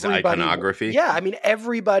which 70s everybody, iconography. yeah, I mean,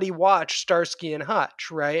 everybody watched Starsky and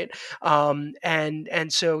Hutch, right?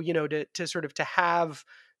 And so, to sort of to have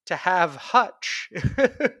Hutch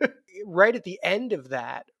right at the end of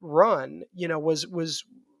that run,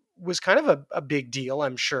 was kind of a big deal,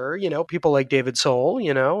 I'm sure. People like David Soul,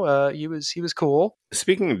 he was cool.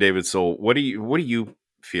 Speaking of David Soul, what do you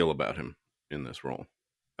feel about him in this role?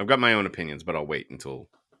 I've got my own opinions, but I'll wait until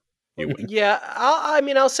you win. Yeah,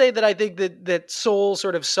 I'll say that I think that Soul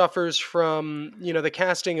sort of suffers from, the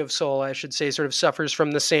casting of Soul, I should say, sort of suffers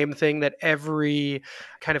from the same thing that every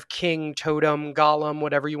kind of king, totem, golem,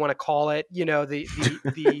 whatever you want to call it,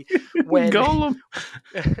 the when Golem.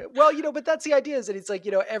 well, but that's the idea, is that it's like,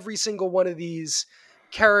 every single one of these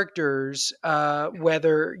characters,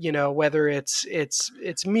 whether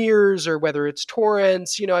it's Mears or whether it's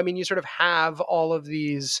Torrance, I mean, you sort of have all of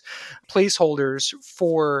these placeholders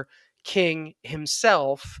for King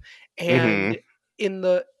himself, and in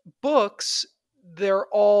the books they're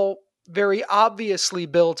all very obviously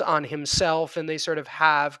built on himself, and they sort of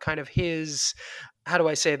have kind of his, how do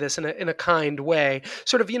I say this in a kind way,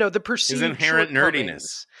 sort of, the perceived His inherent shortcomings.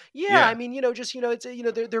 nerdiness. Yeah, I mean, just, it's,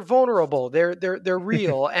 they're vulnerable, they're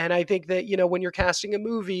real. And I think that, when you're casting a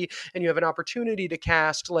movie and you have an opportunity to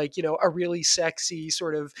cast like, a really sexy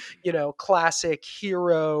sort of, classic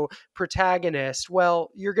hero protagonist,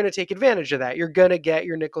 well, you're going to take advantage of that. You're going to get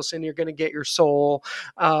your Nicholson, you're going to get your Soul.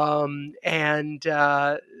 I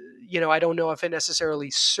don't know if it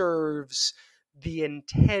necessarily serves the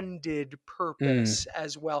intended purpose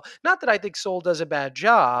as well. Not that I think Soul does a bad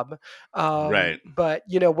job, Right. but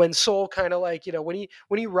when Soul kind of like when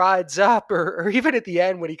he rides up, or even at the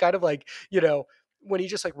end when he kind of like when he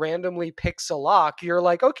just like randomly picks a lock, you're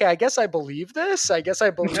like, okay, I guess I believe this. I guess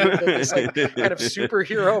I believe that this like kind of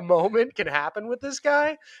superhero moment can happen with this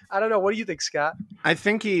guy. I don't know. What do you think, Scott? I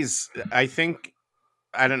think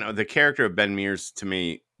I don't know, the character of Ben Mears to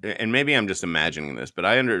me, and maybe I'm just imagining this, but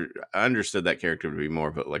I understood that character to be more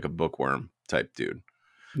of like a bookworm type dude,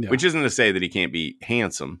 which isn't to say that he can't be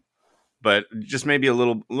handsome, but just maybe a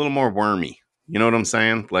little more wormy. You know what I'm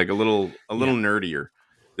saying? Like a little nerdier.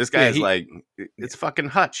 This guy's like, it's fucking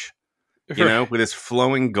Hutch, with his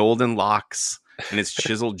flowing golden locks and his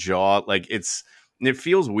chiseled jaw. Like it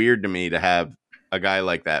feels weird to me to have a guy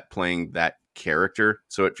like that playing that character.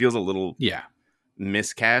 So it feels a little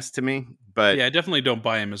miscast to me. But I definitely don't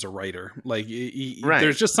buy him as a writer. Like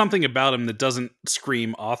there's just something about him that doesn't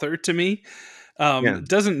scream author to me.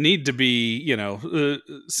 Doesn't need to be,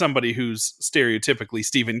 somebody who's stereotypically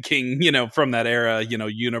Stephen King, from that era,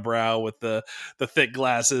 unibrow with the thick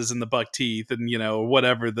glasses and the buck teeth and,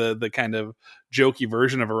 whatever the kind of jokey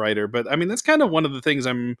version of a writer. But I mean, that's kind of one of the things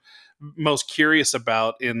I'm most curious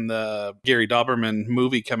about in the Gary Dauberman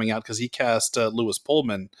movie coming out, because he cast Lewis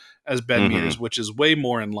Pullman as Ben Mears, which is way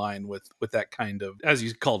more in line with that kind of, as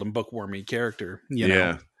you called him, bookwormy character. You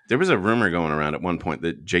know? There was a rumor going around at one point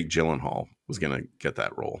that Jake Gyllenhaal was going to get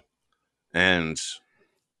that role. And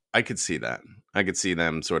I could see that. I could see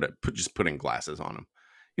them sort of just putting glasses on him.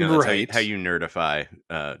 That's how you nerdify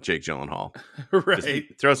Jake Gyllenhaal. Right.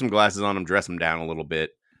 Just throw some glasses on him, dress him down a little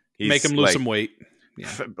bit. Make him lose some weight.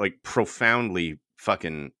 Like profoundly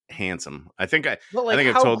fucking handsome. I think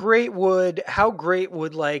how great would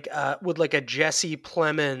like a Jesse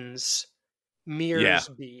Plemons Mears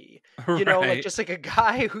be, like just like a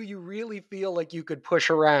guy who you really feel like you could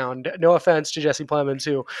push around. No offense to Jesse Plemons,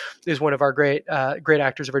 who is one of our great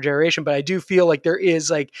actors of our generation, but I do feel like there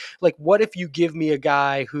is like what if you give me a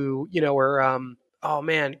guy who oh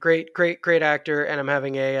man, great actor, and I'm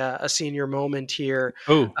having a senior moment here.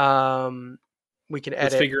 We can edit.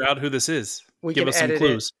 Let's figure out who this is. Give us some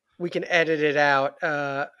clues. We can edit it out.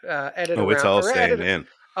 It's all staying in.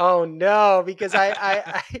 Oh no, because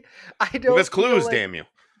I don't. That's clues, damn you.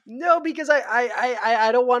 No, because I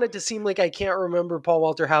don't want it to seem like I can't remember Paul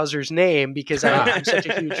Walter Hauser's name, because I'm such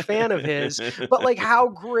a huge fan of his. But like, how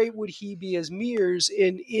great would he be as Mears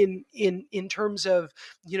in terms of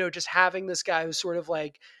just having this guy who's sort of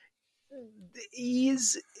like, he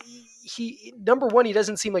number one, he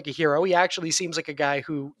doesn't seem like a hero. He actually seems like a guy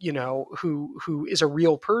who is a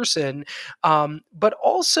real person, but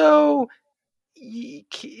also.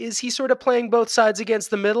 Is he sort of playing both sides against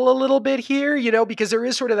the middle a little bit here, because there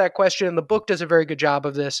is sort of that question, and the book does a very good job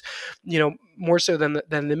of this, more so than the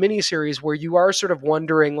miniseries, where you are sort of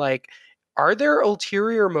wondering, like, are there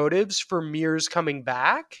ulterior motives for Mears coming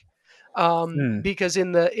back? Because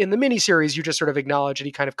in the miniseries, you just sort of acknowledge that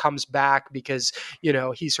he kind of comes back because,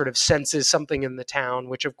 he sort of senses something in the town,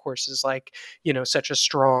 which of course is like, such a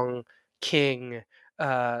strong King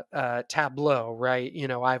tableau, right?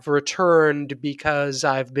 I've returned because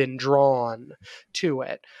I've been drawn to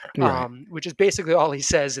it, which is basically all he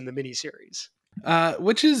says in the miniseries.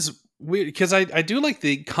 Which is weird, because I do like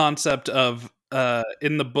the concept of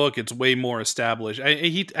in the book it's way more established.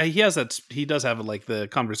 He does have like the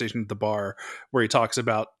conversation at the bar where he talks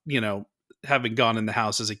about having gone in the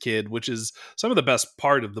house as a kid, which is some of the best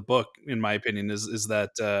part of the book, in my opinion, is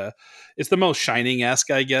that it's the most Shining-esque,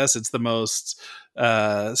 I guess. It's the most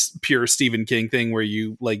pure Stephen King thing, where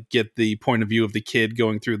you like get the point of view of the kid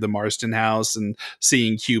going through the Marsden house and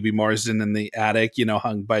seeing Hubie Marsden in the attic,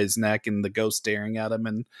 hung by his neck, and the ghost staring at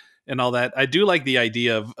him and all that. I do like the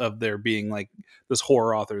idea of there being like this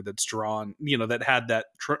horror author that's drawn, that had that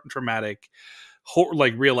traumatic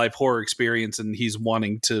like real life horror experience, and he's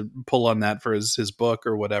wanting to pull on that for his book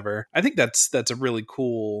or whatever. I think that's a really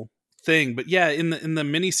cool thing. But yeah, in the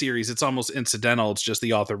miniseries, it's almost incidental. It's just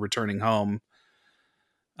the author returning home.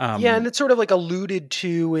 And it's sort of like alluded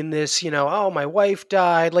to in this, oh, my wife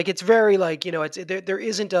died. Like, it's very like, it's there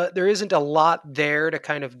isn't a lot there to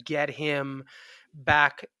kind of get him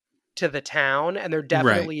back to the town, and there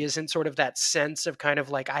definitely isn't sort of that sense of kind of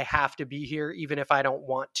like, I have to be here even if I don't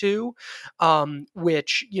want to,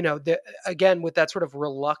 which again, with that sort of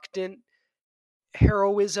reluctant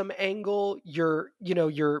heroism angle, you're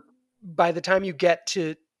by the time you get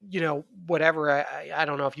to whatever, I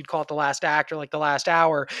don't know if you'd call it the last act or like the last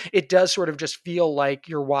hour, it does sort of just feel like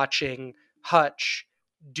you're watching Hutch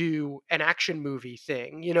do an action movie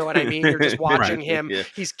thing. You know what I mean? You're just watching Right, him. yeah.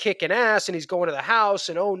 He's kicking ass and he's going to the house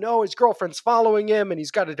and oh no, his girlfriend's following him and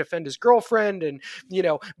he's got to defend his girlfriend. And,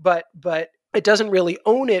 but it doesn't really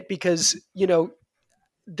own it because,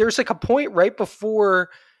 there's like a point right before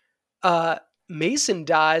Mason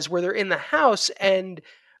dies where they're in the house, and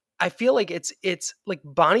I feel like it's like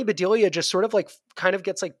Bonnie Bedelia just sort of like kind of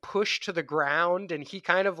gets like pushed to the ground, and he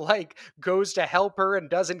kind of like goes to help her and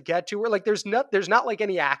doesn't get to her. Like there's not like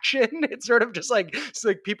any action. It's sort of just like it's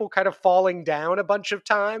like people kind of falling down a bunch of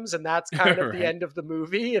times, and that's kind of the end of the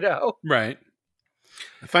movie, Right.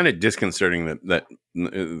 I find it disconcerting that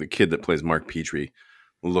the kid that plays Mark Petrie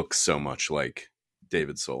looks so much like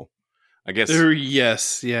David Soul. I guess.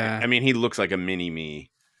 Yes. Yeah. I mean, he looks like a mini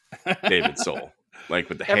me, David Soul, like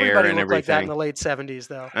with the hair Everybody and looked everything. like that in the late 70s,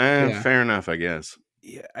 though. Fair enough, I guess.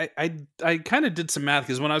 Yeah, I kind of did some math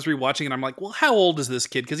because when I was rewatching it, I'm like, well, how old is this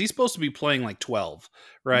kid? Because he's supposed to be playing like 12,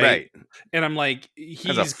 right? And I'm like,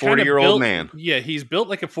 he's a 40-year-old man. Yeah, he's built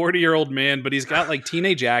like a 40-year-old man, but he's got like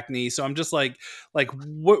teenage acne. So I'm just like,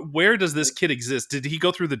 where does this kid exist? Did he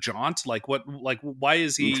go through the jaunt? Like what? Like why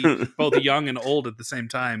is he both young and old at the same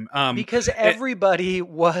time? Because everybody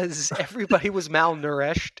was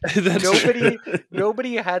malnourished.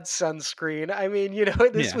 Nobody had sunscreen. I mean,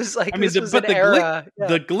 this was like this was an era.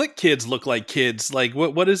 The Glick kids look like kids. Like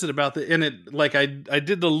what is it about in it? Like I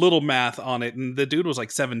did the little math on it, and the dude was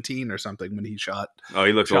like 17 or something when he shot. Oh,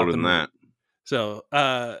 he looks older than that. So,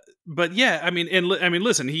 but yeah, I mean,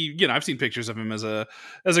 listen, I've seen pictures of him as a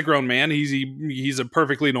grown man. He's a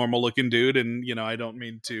perfectly normal looking dude, and I don't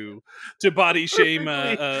mean to body shame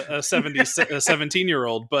a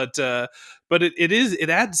 17-year-old, but it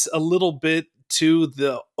adds a little bit to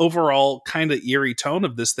the overall kind of eerie tone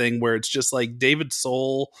of this thing, where it's just like David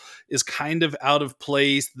Soul is kind of out of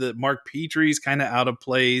place, the Mark Petrie's kind of out of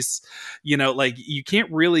place, like you can't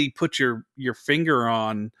really put your finger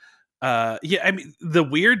on I mean the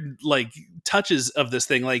weird like touches of this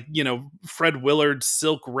thing, like Fred Willard's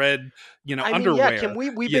silk red underwear. Can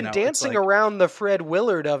we've been dancing around the Fred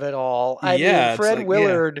Willard of it all. I mean Fred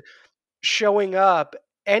Willard showing up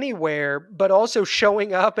anywhere, but also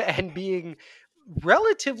showing up and being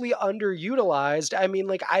relatively underutilized. I mean,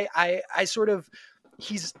 like I sort of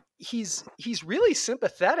he's really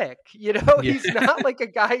sympathetic, he's not like a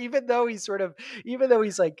guy, even though he's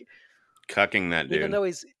like cucking that dude. Even though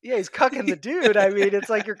he's cucking the dude. I mean, it's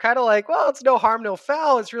like you're kind of like, well, it's no harm, no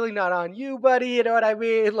foul. It's really not on you, buddy. You know what I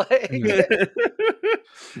mean? Like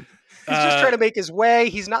he's just trying to make his way.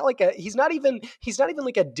 He's not even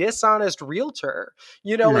like a dishonest realtor.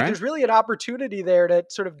 Like there's really an opportunity there to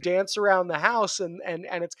sort of dance around the house and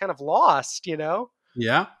it's kind of lost,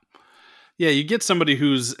 Yeah. Yeah, you get somebody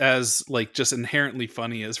who's as like just inherently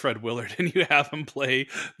funny as Fred Willard, and you have him play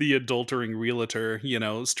the adultering realtor,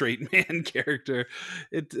 straight man character.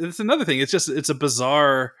 It's another thing. It's a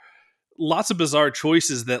bizarre, lots of bizarre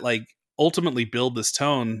choices that like ultimately build this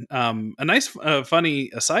tone. A nice, funny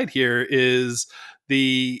aside here is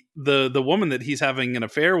the woman that he's having an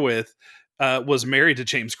affair with was married to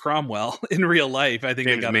James Cromwell in real life. I think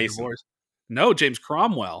James they got Mason. a divorce. No, James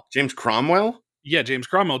Cromwell. James Cromwell? Yeah, James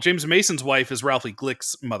Cromwell. James Mason's wife is Ralphie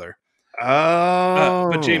Glick's mother. Oh,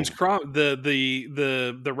 but James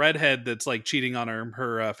the redhead that's like cheating on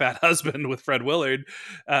her fat husband with Fred Willard,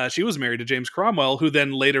 she was married to James Cromwell, who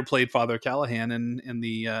then later played Father Callahan in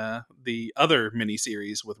the other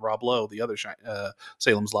miniseries with Rob Lowe, the other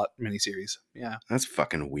Salem's Lot miniseries. Yeah, that's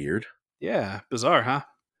fucking weird. Yeah, bizarre, huh?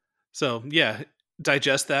 So yeah,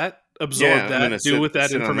 digest that, absorb that, do with that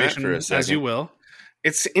information as you will.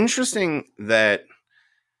 It's interesting that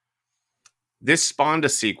this spawned a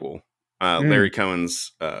sequel, Larry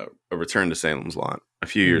Cohen's A Return to Salem's Lot, a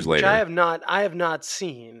few years later. Which I have not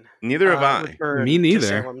seen. Neither have I. Me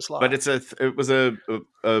neither. But it was a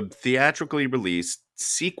theatrically released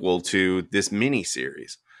sequel to this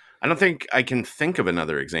miniseries. I don't think I can think of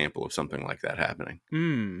another example of something like that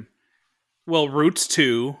happening. Well, Roots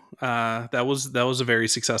 2, that was a very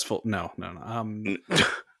successful. No.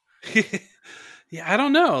 Yeah, I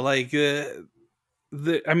don't know. Like,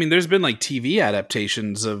 I mean, there's been like TV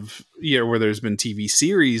adaptations of where there's been TV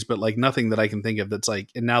series, but like nothing that I can think of that's like,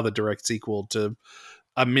 and now the direct sequel to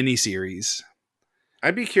a miniseries.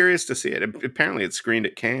 I'd be curious to see it. Apparently, it's screened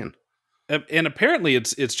at Cannes, and apparently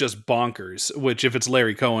it's just bonkers. Which, if it's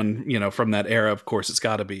Larry Cohen, from that era, of course it's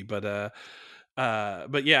got to be. But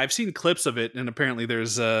But yeah, I've seen clips of it, and apparently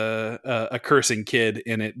there's a cursing kid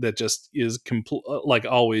in it that just is like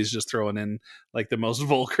always just throwing in like the most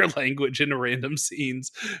vulgar language into random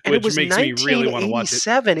scenes, And it which was makes me really want to watch it.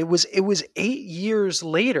 1987. It was 8 years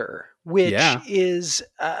later, which Yeah. is,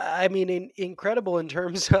 I mean, incredible in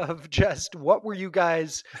terms of just what were you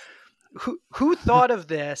guys, who thought of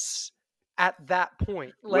this at that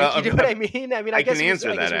point? Like, Well, you know what I mean? I mean, I guess can it was-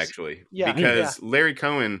 answer I guess that it was- actually, Yeah, because Larry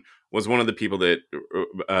Cohen was one of the people that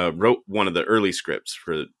wrote one of the early scripts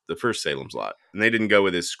for the first Salem's Lot, and they didn't go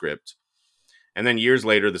with his script. And then years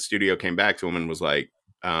later, the studio came back to him and was like,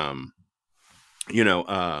 they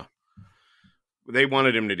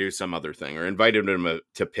wanted him to do some other thing or invited him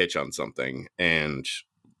to pitch on something and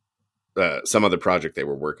some other project they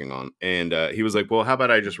were working on. And he was like, well, how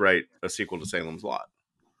about I just write a sequel to Salem's Lot?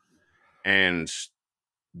 And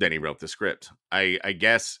then he wrote the script. I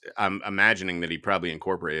guess I'm imagining that he probably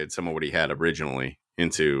incorporated some of what he had originally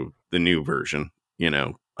into the new version.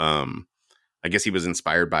 I guess he was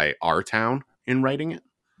inspired by Our Town in writing it.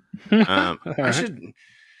 I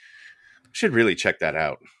should really check that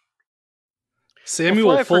out.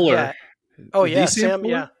 Samuel Fuller. Oh yeah, Sam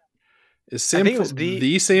Fuller? Yeah. Is Sam I think it was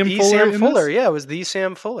the Sam the Fuller? Sam in Fuller. this? Yeah, it was the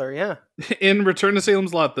Sam Fuller. Yeah. In Return to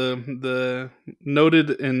Salem's Lot, the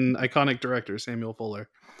noted and iconic director Samuel Fuller.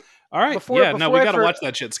 All right, we got to watch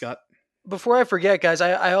that shit, Scott. Before I forget, guys,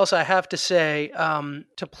 I also have to say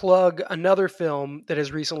to plug another film that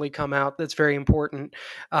has recently come out that's very important,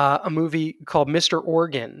 a movie called Mr.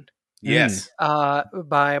 Organ. Yes,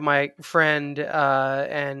 by my friend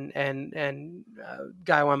and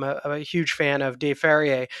guy who I'm a huge fan of, Dave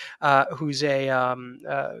Ferrier, who's a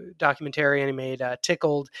documentarian. He made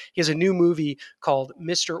Tickled. He has a new movie called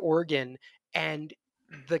Mr. Organ, and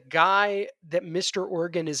the guy that Mr.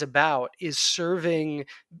 Organ is about is serving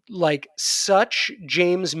like such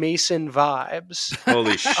James Mason vibes.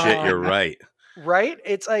 Holy shit, you're right. Right?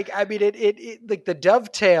 It's like, I mean, it like the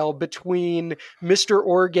dovetail between Mr.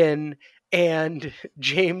 Organ and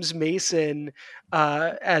James Mason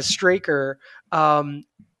as Straker,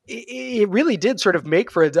 it really did sort of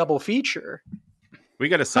make for a double feature. We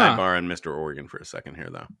got a sidebar on Mr. Organ for a second here,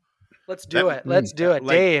 though. Let's do it. Let's do it,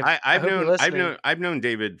 like, Dave. I've known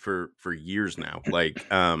David for years now. Like,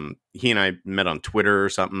 he and I met on Twitter or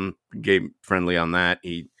something. Game friendly on that.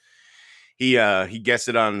 He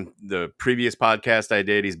guested on the previous podcast I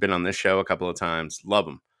did. He's been on this show a couple of times. Love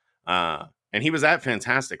him. And he was at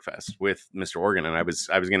Fantastic Fest with Mr. Organ, and I was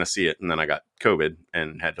going to see it, and then I got COVID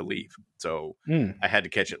and had to leave. So I had to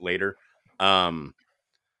catch it later. I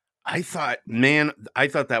thought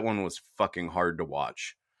that one was fucking hard to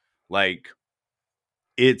watch. Like,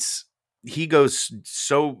 he goes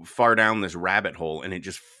so far down this rabbit hole, and it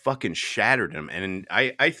just fucking shattered him. And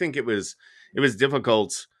I think it was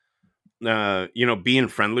difficult, being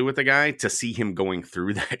friendly with the guy to see him going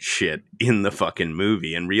through that shit in the fucking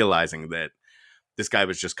movie and realizing that this guy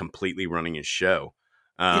was just completely running his show.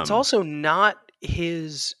 It's also not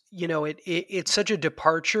his, it's such a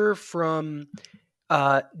departure from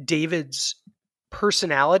David's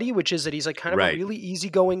personality, which is that he's like kind of a really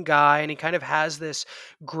easygoing guy, and he kind of has this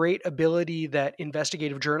great ability that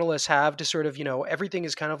investigative journalists have to sort of, everything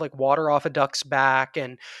is kind of like water off a duck's back.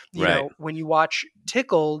 And you know, when you watch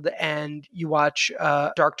Tickled and you watch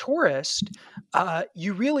Dark Tourist,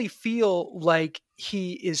 you really feel like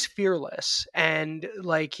he is fearless, and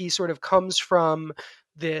like he sort of comes from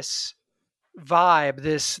this vibe,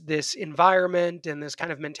 this environment and this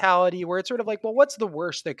kind of mentality where it's sort of like, well, what's the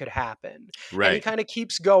worst that could happen? Right. And he kind of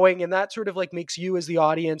keeps going, and that sort of like makes you as the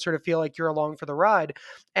audience sort of feel like you're along for the ride.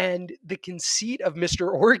 And the conceit of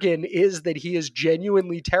Mr. Organ is that he is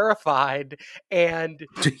genuinely terrified and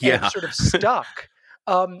sort of stuck.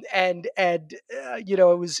 It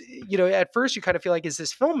was, at first you kind of feel like, is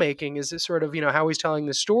this filmmaking? Is this sort of, how he's telling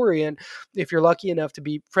the story? And if you're lucky enough to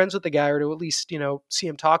be friends with the guy, or to at least, see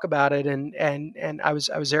him talk about it. And I was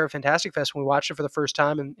there at Fantastic Fest when we watched it for the first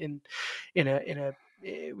time in a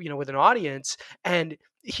with an audience, and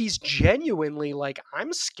he's genuinely like,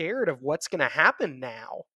 I'm scared of what's going to happen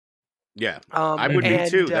now. Yeah. I would be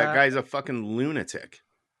too. That guy's a fucking lunatic.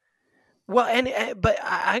 Well, but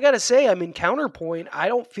I gotta say, I mean, counterpoint, I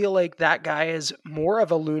don't feel like that guy is more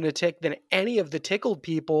of a lunatic than any of the Tickled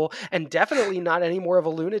people, and definitely not any more of a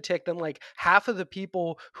lunatic than like half of the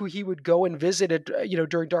people who he would go and visit at,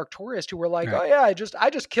 during Dark Tourist, who were like, oh yeah, I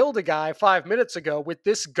just killed a guy 5 minutes ago with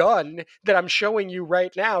this gun that I'm showing you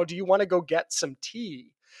right now. Do you want to go get some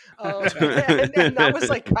tea? And that was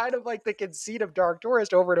like kind of like the conceit of Dark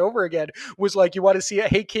Tourist over and over again, was like,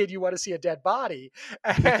 hey kid, you want to see a dead body?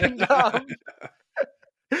 And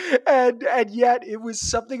and yet it was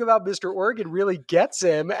something about Mr. Oregon really gets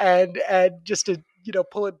him, and just to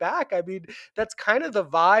pull it back, I mean, that's kind of the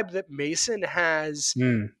vibe that Mason has,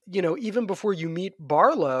 even before you meet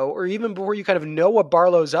Barlow, or even before you kind of know what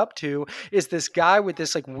Barlow's up to, is this guy with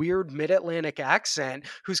this like weird mid-Atlantic accent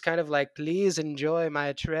who's kind of like, please enjoy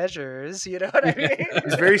my treasures. You know what I mean?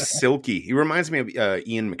 He's very silky. He reminds me of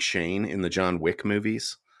Ian McShane in the John Wick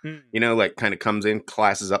movies. Like kind of comes in,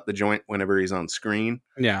 classes up the joint whenever he's on screen.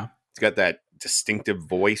 Yeah. He's got that distinctive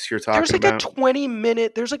voice you're talking there's like about.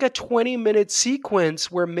 There's like a 20-minute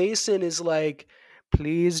sequence where Mason is like,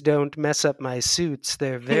 please don't mess up my suits.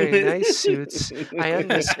 They're very nice suits. I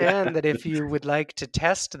understand that if you would like to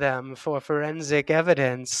test them for forensic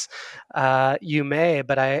evidence, you may,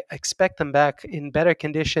 but I expect them back in better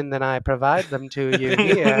condition than I provide them to you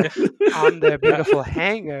here on their beautiful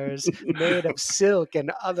hangers made of silk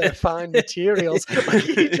and other fine materials. Like,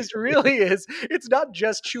 he just really is. It's not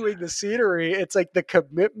just chewing the scenery. It's like the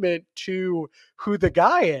commitment to who the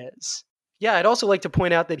guy is. Yeah, I'd also like to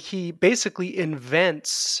point out that he basically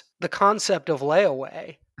invents the concept of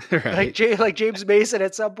layaway. Right. Like James Mason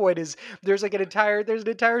at some point there's an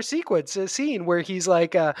entire sequence, a scene where he's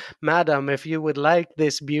like, Madam, if you would like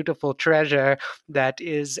this beautiful treasure that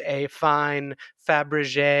is a fine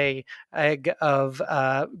Fabergé egg of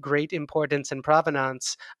great importance and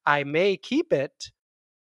provenance, I may keep it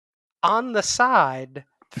on the side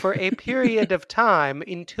for a period of time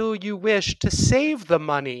until you wish to save the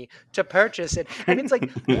money to purchase it. And it's like,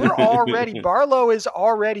 Barlow is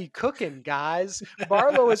already cooking, guys.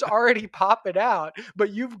 Barlow is already popping out,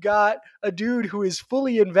 but you've got a dude who is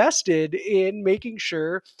fully invested in making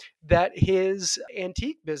sure that his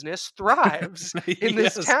antique business thrives in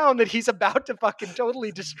this town that he's about to fucking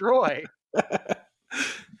totally destroy.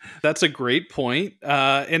 That's a great point.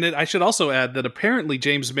 And I should also add that apparently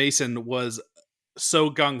James Mason was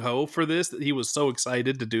so gung-ho for this, that he was so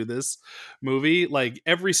excited to do this movie. Like,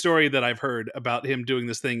 every story that I've heard about him doing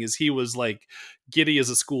this thing is he was like giddy as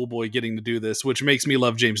a schoolboy getting to do this, which makes me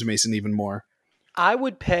love James Mason even more. I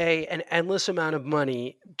would pay an endless amount of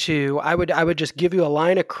money I would just give you a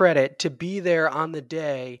line of credit to be there on the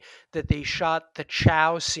day that they shot the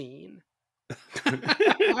chow scene.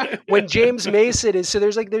 When James Mason is, so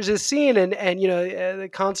there's a scene and the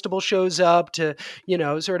constable shows up to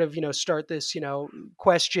start this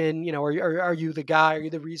question, are you the guy, are you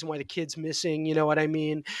the reason why the kid's missing, you know what I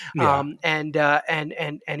mean? Yeah. And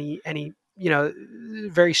he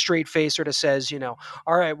very straight face sort of says,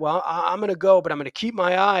 all right, well, I'm gonna go, but I'm gonna keep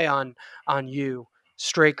my eye on you,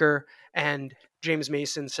 Straker. And James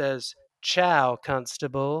Mason says, ciao,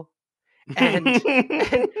 constable. And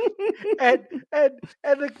the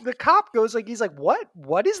cop goes like, he's like,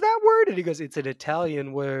 what is that word? And he goes, it's an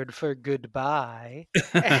Italian word for goodbye.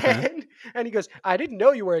 and he goes, I didn't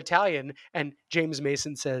know you were Italian. And James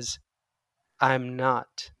Mason says, I'm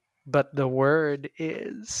not, but the word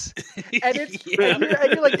is. And it's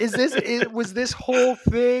and you're like, was this whole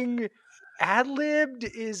thing ad-libbed?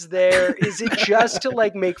 Is it just to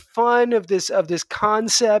like make fun of this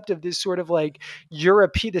concept of this sort of like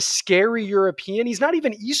European, the scary European? He's not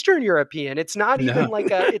even Eastern European. It's not even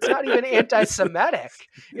it's not even anti-Semitic.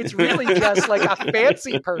 It's really just like a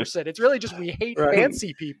fancy person. It's really just, we hate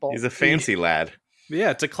fancy people. He's a fancy lad. Yeah,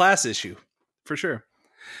 it's a class issue for sure.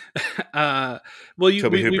 Tobe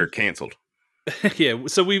Hooper canceled. Yeah,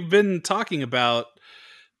 so we've been talking about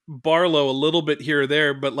Barlow a little bit here or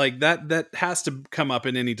there, but like that has to come up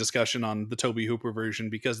in any discussion on the Tobe Hooper version,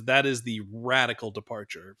 because that is the radical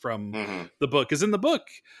departure from the book. Because in the book,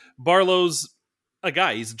 Barlow's a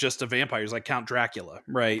guy, he's just a vampire, he's like Count Dracula,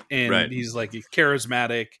 right? And he's like a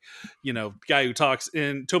charismatic, guy who talks.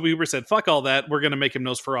 And Tobe Hooper said, fuck all that, we're gonna make him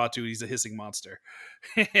Nosferatu, he's a hissing monster.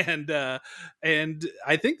 and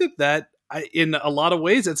I think that in a lot of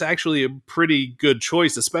ways, it's actually a pretty good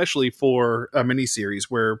choice, especially for a miniseries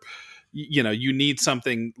where, you need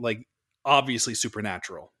something like obviously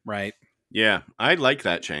supernatural, right? Yeah, I like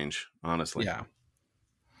that change, honestly. Yeah.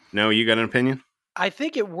 No, you got an opinion? I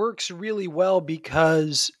think it works really well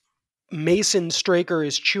because Mason Straker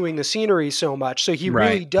is chewing the scenery so much. So he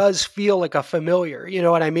really does feel like a familiar, you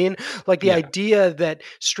know what I mean? Like the idea that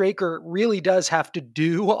Straker really does have to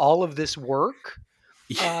do all of this work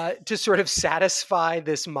to sort of satisfy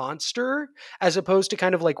this monster, as opposed to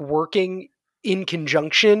kind of like working in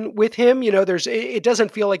conjunction with him. It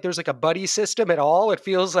doesn't feel like there's like a buddy system at all. It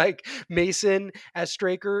feels like Mason as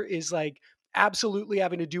Straker is like absolutely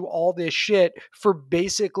having to do all this shit for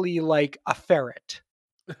basically like a ferret.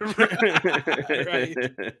 Right.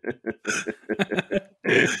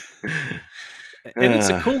 And it's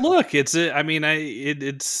a cool look. It's iconic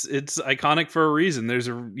for a reason. There's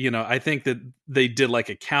I think that they did like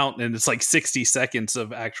a count, and it's like 60 seconds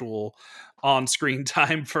of actual on-screen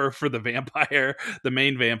time for the vampire, the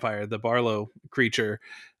main vampire, the Barlow creature.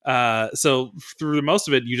 So through most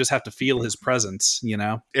of it, you just have to feel his presence.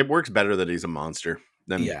 It works better that he's a monster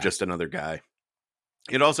than just another guy.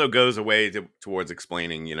 It also goes away towards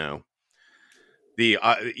explaining, the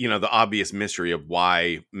obvious mystery of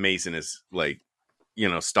why Mason is like,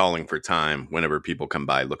 stalling for time whenever people come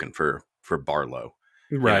by looking for Barlow,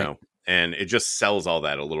 right? And it just sells all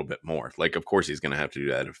that a little bit more. Like, of course he's going to have to do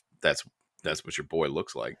that if that's what your boy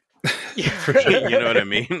looks like. For sure. You know what I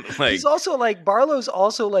mean? Like, he's also like, Barlow's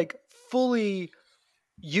also like fully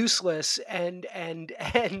useless and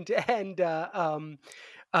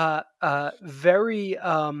very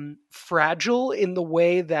fragile in the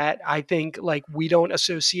way that I think like we don't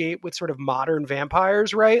associate with sort of modern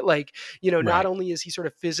vampires, right? Like, not only is he sort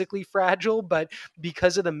of physically fragile, but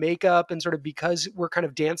because of the makeup and sort of because we're kind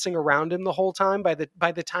of dancing around him the whole time, by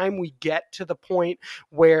the time we get to the point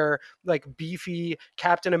where like beefy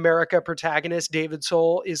Captain America protagonist David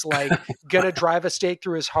Soul is like gonna drive a stake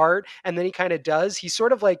through his heart, and then he kind of does, he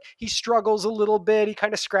sort of like, he struggles a little bit, he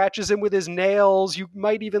kind of scratches him with his nails, you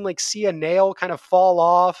might even like see a nail kind of fall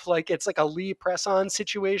off, like it's like a Lee press-on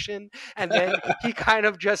situation, and then he kind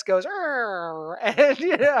of just goes and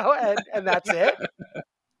and that's it.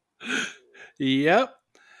 Yep.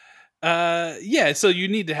 So you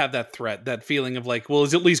need to have that threat, that feeling of like, well,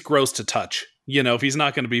 it's at least gross to touch, if he's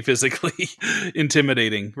not going to be physically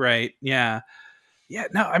intimidating, right? No,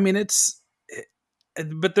 I mean,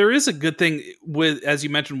 but there is a good thing with, as you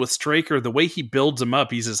mentioned, with Straker, the way he builds him up.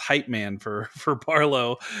 He's his hype man for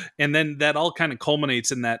Barlow, and then that all kind of culminates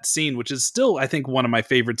in that scene, which is still, I think, one of my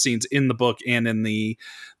favorite scenes in the book and in the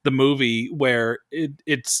movie, where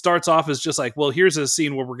it starts off as just like, well, here's a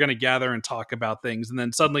scene where we're going to gather and talk about things, and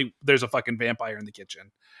then suddenly there's a fucking vampire in the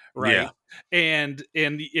kitchen, right? Yeah. And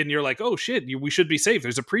you're like, oh shit, we should be safe.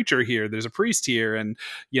 There's a preacher here, there's a priest here, and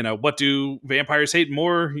what do vampires hate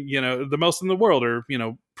more, the most in the world, or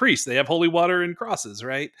priests? They have holy water and crosses,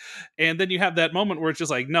 right? And then you have that moment where it's just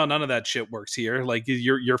like, no, none of that shit works here. Like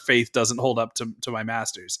your faith doesn't hold up to my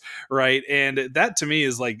masters, right? And that to me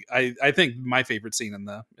is like, I think my favorite scene in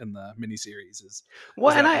the miniseries is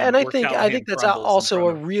well, and I think that's also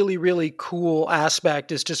a really, really cool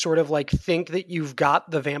aspect, is to sort of like think that you've got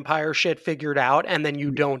the vampire shit figured out, and then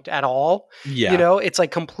you don't at all. It's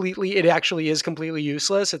like it actually is completely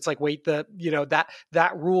useless. It's like, wait, that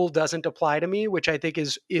rule doesn't apply to me, which I think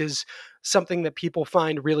is something that people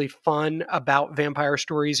find really fun about vampire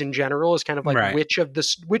stories in general, is kind of like, which of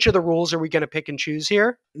the rules are we going to pick and choose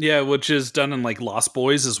here? Yeah, which is done in like Lost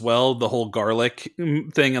Boys as well. The whole garlic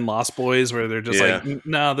thing in Lost Boys, where they're just like,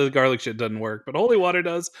 no, the garlic shit doesn't work, but holy water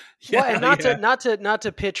does. Yeah, well, and not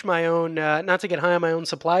to pitch my own, not to get high on my own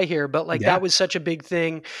supply here, but like that was such a big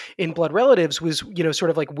thing in Blood Relatives, was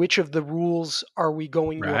sort of like, which of the rules are we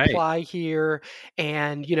going to apply here,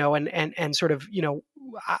 and and sort of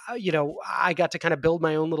I got to kind of build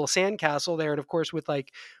my own little sandcastle there, and of course with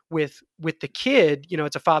the kid,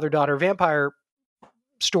 it's a father-daughter vampire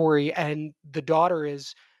story, and the daughter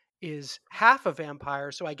is half a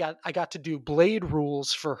vampire, so I got to do blade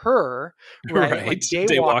rules for her, right? Like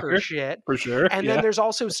Daywalker shit, for sure. And then there's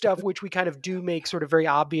also stuff which we kind of do make sort of very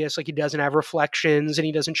obvious, like he doesn't have reflections, and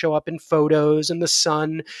he doesn't show up in photos, and the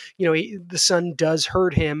sun, the sun does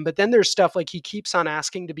hurt him. But then there's stuff like he keeps on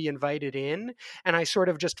asking to be invited in, and I sort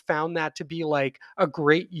of just found that to be like a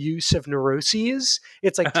great use of neuroses.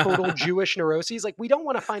 It's like total Jewish neuroses. Like, we don't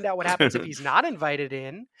want to find out what happens if he's not invited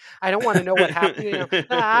in. I don't want to know what happened.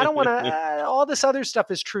 I don't want to, all this other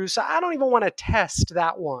stuff is true, so I don't even want to test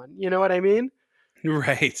that one. You know what I mean?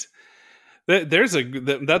 Right.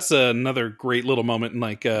 That's another great little moment in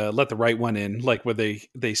like Let the Right One In, like where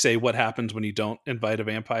they say what happens when you don't invite a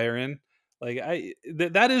vampire in. Like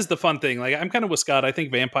that is the fun thing. Like, I'm kind of with Scott. I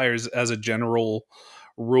think vampires as a general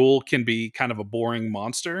rule can be kind of a boring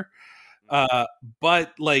monster. But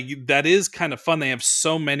like, that is kind of fun. They have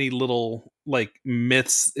so many little like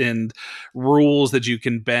myths and rules that you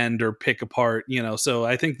can bend or pick apart, so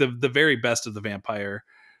I think the very best of the vampire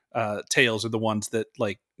tales are the ones that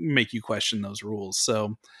like make you question those rules.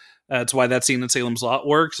 So that's why that scene in Salem's Lot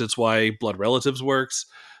works. It's why Blood Relatives works.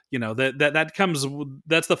 That comes,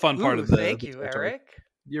 that's the fun part of the thank you, Eric.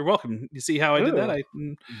 You're welcome. You see how I did that?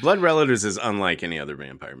 Blood Relatives is unlike any other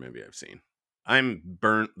vampire movie I've seen. I'm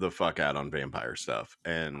burnt the fuck out on vampire stuff,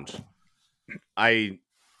 and I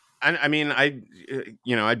mean,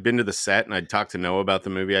 I'd been to the set and I'd talked to Noah about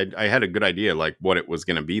the movie. I had a good idea like what it was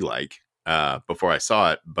going to be like before I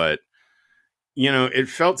saw it, but It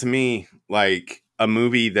felt to me like a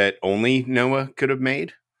movie that only Noah could have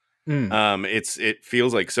made. It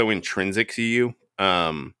feels like so intrinsic to you.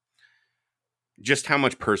 Just how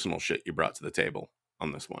much personal shit you brought to the table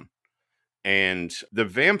on this one. And the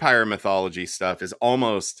vampire mythology stuff is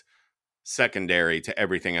almost secondary to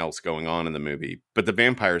everything else going on in the movie. But the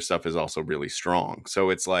vampire stuff is also really strong. So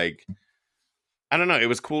it's like, I don't know. It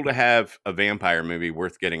was cool to have a vampire movie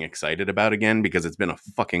worth getting excited about again, because it's been a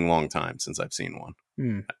fucking long time since I've seen one.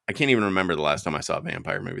 I can't even remember the last time I saw a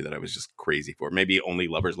vampire movie that I was just crazy for. Maybe Only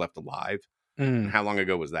Lovers Left Alive. How long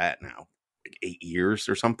ago was that now? Like 8 years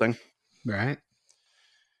or something? Right.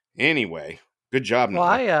 Anyway, good job, Well,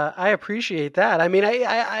 Noah. I appreciate that. I mean,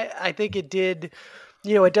 I think it did,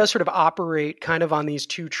 it does sort of operate kind of on these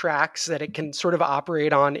two tracks that it can sort of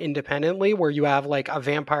operate on independently, where you have like a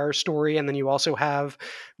vampire story and then you also have,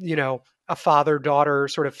 a father-daughter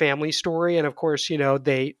sort of family story. And of course,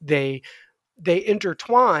 they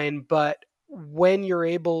intertwine, but when you're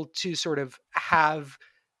able to sort of have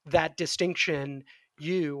that distinction,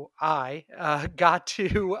 I got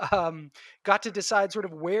to decide sort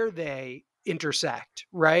of where they intersect,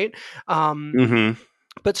 right?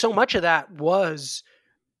 But so much of that was,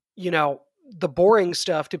 the boring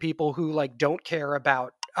stuff to people who like don't care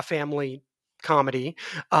about a family comedy,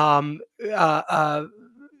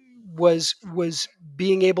 was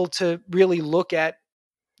being able to really look at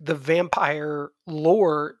the vampire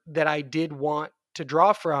lore that I did want to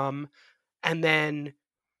draw from, and then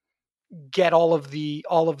get all of the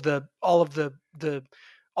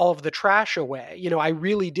trash away. I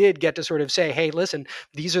really did get to sort of say, hey, listen,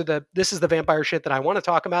 this is the vampire shit that I want to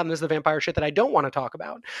talk about, and this is the vampire shit that I don't want to talk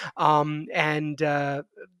about.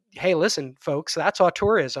 Hey, listen, folks, that's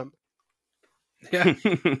auteurism. Yeah.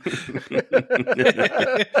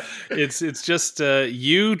 It's just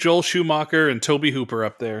you, Joel Schumacher, and Tobe Hooper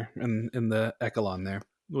up there in the echelon there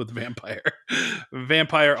with vampire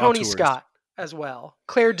Tony auteurs. Scott as well.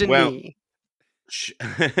 Claire Denis.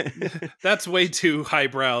 That's way too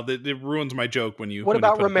highbrow. That it ruins my joke when you. What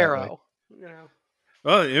about you Romero?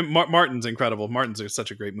 Oh, Martin's incredible. Martin's such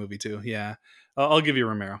a great movie too. Yeah, I'll give you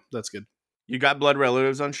Romero. That's good. You got Blood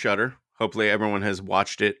Relatives on Shudder. Hopefully, everyone has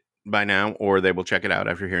watched it by now, or they will check it out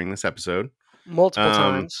after hearing this episode multiple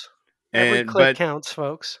times. Every click counts,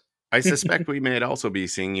 folks. I suspect we may also be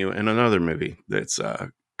seeing you in another movie that's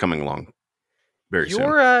coming along very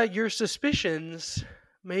soon. Your suspicions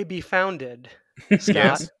may be founded, Scott.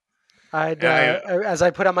 Yes. As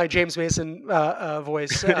I put on my James Mason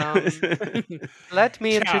voice, let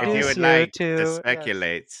me introduce you to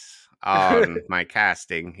speculate on my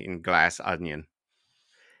casting in Glass Onion.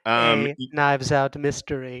 A Knives Out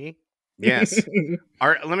mystery. Yes.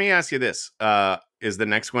 Let me ask you this: is the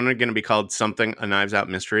next one going to be called something a Knives Out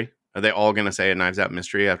mystery? Are they all going to say a Knives Out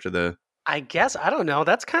mystery after the? I guess I don't know.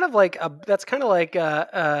 That's kind of like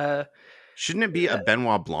Shouldn't it be a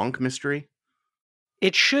Benoit Blanc mystery?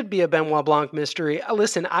 It should be a Benoit Blanc mystery.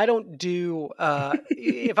 Listen, I don't do.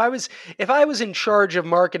 If I was in charge of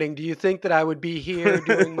marketing, do you think that I would be here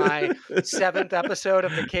doing my 7th episode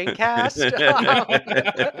of the King Cast?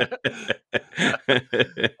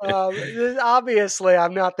 Obviously,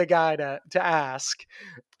 I'm not the guy to ask.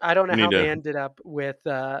 I don't know how they ended up with.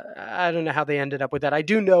 I don't know how they ended up with that. I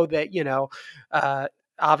do know that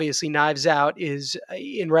obviously, Knives Out is,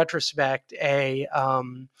 in retrospect, a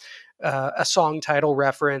song title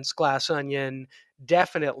reference. Glass Onion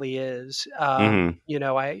definitely is. I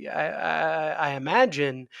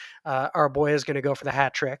imagine our boy is going to go for the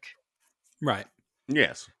hat trick. Right.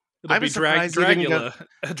 Yes. It'll be Dragula.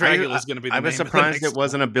 Dragula's going to be the name. I was surprised it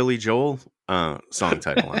wasn't a Billy Joel song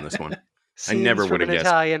title on this one. I never would have guessed.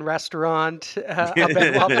 Italian restaurant, a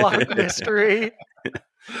Benoit Blanc mystery.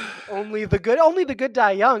 Only the good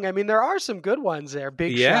die young. I mean, there are some good ones there.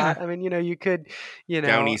 Big Shot. I mean, you could,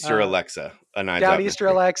 Downeaster Alexa, a Knives Out Downeaster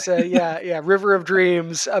Alexa. Yeah. River of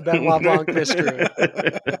Dreams, a Benoit Blanc mystery.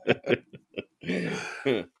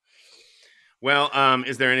 Well,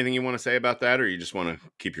 is there anything you want to say about that, or you just want to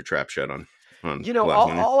keep your trap shut on?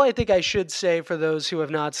 All I think I should say for those who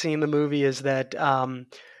have not seen the movie is that,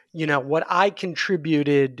 what I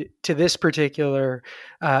contributed to this particular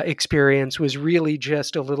experience was really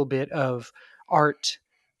just a little bit of art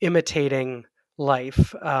imitating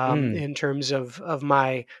life in terms of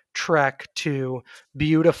my trek to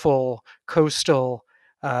beautiful coastal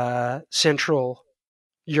Central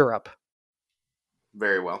Europe.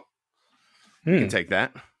 Very well. You can take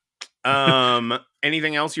that.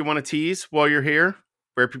 Anything else you want to tease while you're here?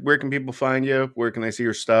 where can people find you? Where can they see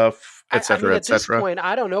your stuff, et cetera, at this point,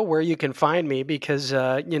 I don't know where you can find me because,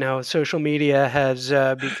 social media has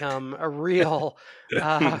become a real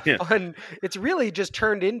fun. It's really just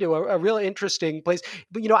turned into a real interesting place.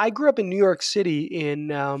 But, I grew up in New York City in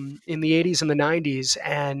the 80s and the 90s.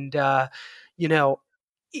 And,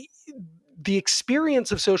 the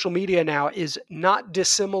experience of social media now is not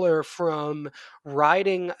dissimilar from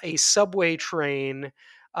riding a subway train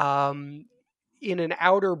in an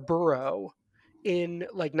outer borough in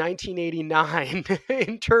like 1989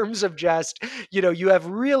 in terms of just, you have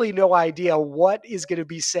really no idea what is going to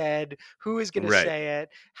be said, who is going to say it,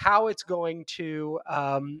 how it's going to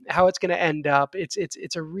end up.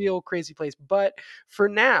 It's a real crazy place. But for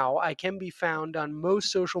now, I can be found on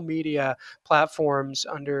most social media platforms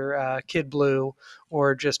under Kid Blue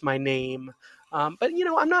or just my name. But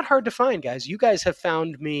I'm not hard to find, guys. You guys have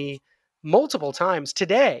found me multiple times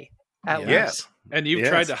today. At least. And you've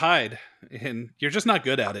tried to hide, and you're just not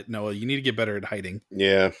good at it, Noah. You need to get better at hiding.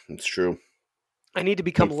 Yeah, it's true. I need to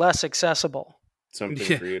become less accessible.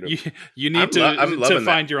 Something creative. You need to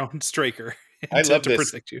find your own straker. I love this.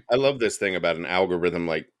 Protect you. I love this thing about an algorithm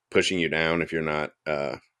like pushing you down if you're not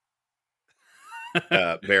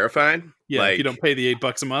verified. Yeah, if you don't pay the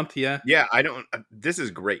 $8 a month. Yeah, I don't. This is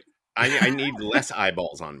great. I need less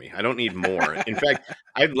eyeballs on me. I don't need more. In fact,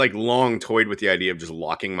 I've long toyed with the idea of just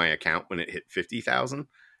locking my account when it hit 50,000.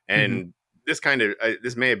 And this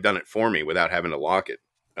may have done it for me without having to lock it.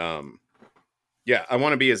 I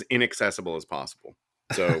want to be as inaccessible as possible.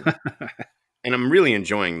 So, and I'm really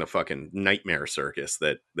enjoying the fucking nightmare circus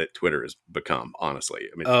that Twitter has become, honestly.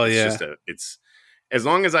 I mean, it's as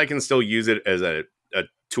long as I can still use it as a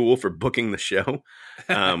tool for booking the show,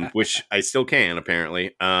 which I still can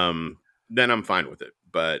apparently, then I'm fine with it.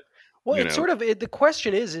 But it's sort of the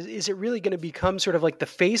question is it really going to become sort of like the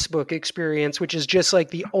Facebook experience, which is just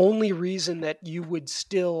like the only reason that you would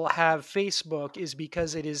still have Facebook is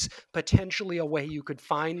because it is potentially a way you could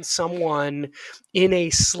find someone in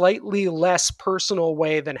a slightly less personal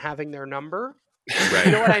way than having their number. Right.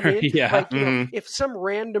 You know what I mean? Yeah. Like, if some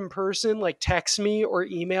random person like texts me or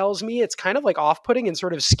emails me, it's kind of like off-putting and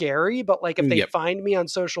sort of scary. But like if they find me on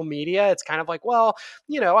social media, it's kind of like, well,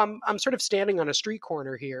 I'm sort of standing on a street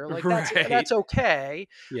corner here. Like that's okay.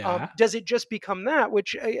 Yeah. Does it just become that?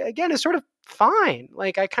 Which again is sort of fine.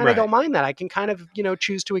 Like I kind of don't mind that. I can kind of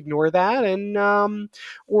choose to ignore that and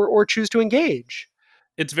or choose to engage.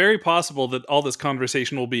 It's very possible that all this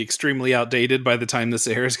conversation will be extremely outdated by the time this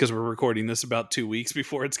airs because we're recording this about 2 weeks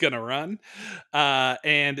before it's going to run.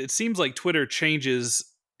 And it seems like Twitter changes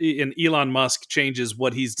and Elon Musk changes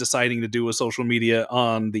what he's deciding to do with social media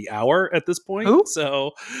on the hour at this point. Who?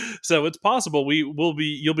 So it's possible you'll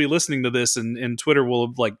be listening to this and Twitter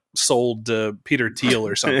will have sold Peter Thiel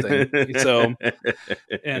or something. So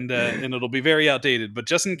and it'll be very outdated, but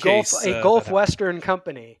just in case a Gulf Western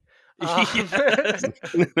company.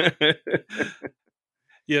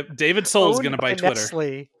 Yep, David Soul's going to buy Twitter.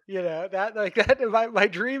 Nestle. My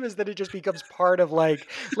dream is that it just becomes part of like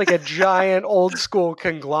a giant old school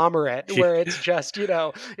conglomerate where it's just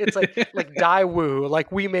it's like Daewoo.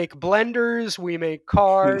 Like we make blenders, we make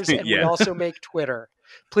cars, and we also make Twitter.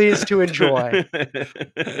 Please to enjoy.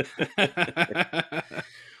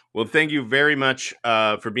 Well, thank you very much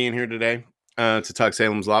for being here today. To talk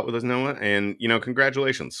Salem's Lot with us, Noah, and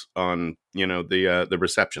congratulations on the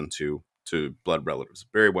reception to Blood Relatives.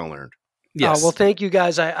 Very well earned. Yes. Well, thank you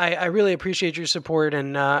guys. I really appreciate your support,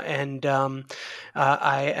 and I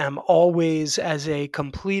am always, as a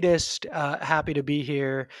completist, happy to be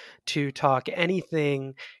here to talk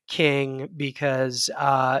anything King because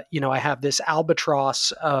I have this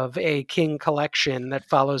albatross of a King collection that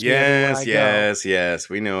follows me everywhere I go. Yes.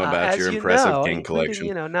 We know about your impressive King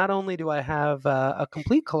collection. Not only do I have a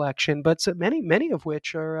complete collection, but so many of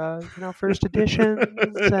which are first editions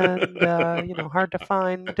and hard to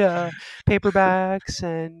find paperbacks,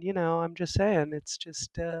 and I'm just saying it's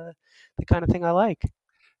just the kind of thing I like.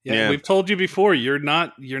 Yeah, we've told you before, you're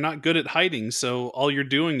not good at hiding, so all you're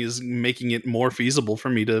doing is making it more feasible for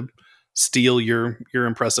me to steal your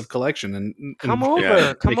impressive collection and come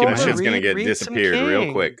over. My shit's gonna get disappeared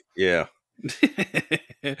real quick. Yeah.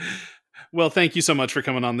 Well, thank you so much for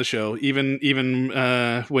coming on the show, even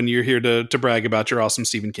when you're here to brag about your awesome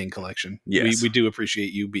Stephen King collection. Yes. We do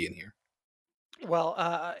appreciate you being here. Well,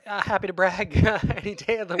 happy to brag any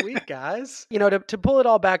day of the week, guys. To pull it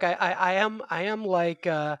all back, I am like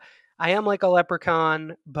a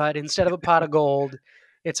leprechaun, but instead of a pot of gold,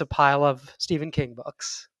 it's a pile of Stephen King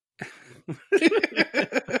books.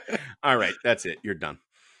 All right, that's it. You're done.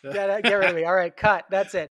 Get rid of me. All right, cut.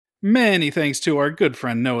 That's it. Many thanks to our good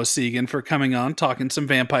friend Noah Segan for coming on, talking some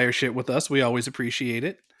vampire shit with us. We always appreciate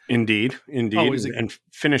it. Indeed. Always and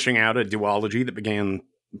finishing out a duology that began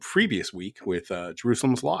previous week with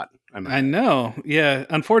Jerusalem's Lot. I know. Yeah.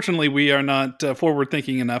 Unfortunately, we are not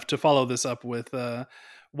forward-thinking enough to follow this up with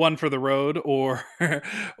One for the Road or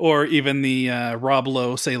or even the Rob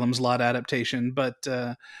Lowe Salem's Lot adaptation. But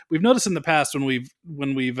we've noticed in the past when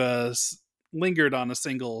we've lingered on a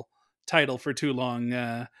single title for too long,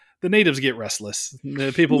 the natives get restless.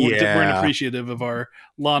 The people weren't appreciative of our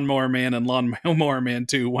Lawnmower Man and Lawnmower Man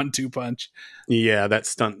 2 1-2 punch. Yeah, that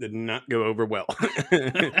stunt did not go over well.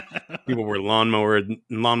 People were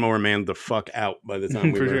Lawnmower Man the fuck out by the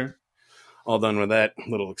time we were all done with that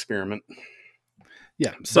little experiment.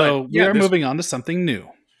 Yeah, so we are moving on to something new.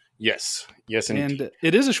 Yes, indeed. And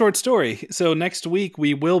it is a short story. So next week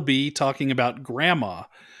we will be talking about Grandma,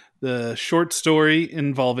 the short story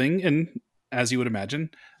involving, and as you would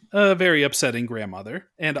imagine, a very upsetting grandmother.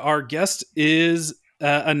 And our guest is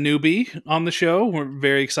a newbie on the show. We're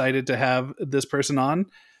very excited to have this person on.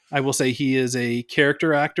 I will say he is a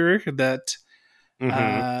character actor that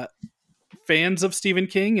fans of Stephen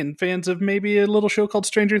King and fans of maybe a little show called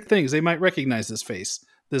Stranger Things, they might recognize this face,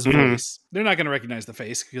 this voice. They're not going to recognize the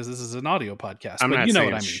face because this is an audio podcast. But you know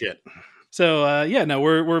what I mean. Shit. So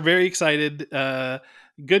we're very excited.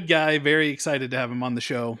 Good guy, very excited to have him on the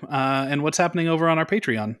show. And what's happening over on our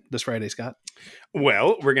Patreon this Friday, Scott?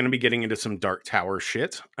 Well, we're going to be getting into some Dark Tower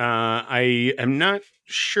shit. I am not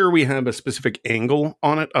sure we have a specific angle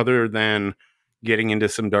on it other than getting into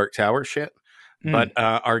some Dark Tower shit. But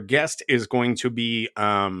our guest is going to be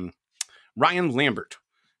Ryan Lambert,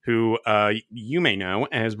 who you may know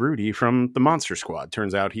as Rudy from the Monster Squad.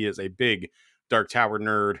 Turns out he is a big Dark Tower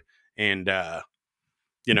nerd. And,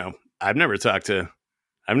 I've never talked to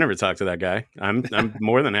that guy. I'm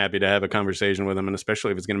more than happy to have a conversation with him, and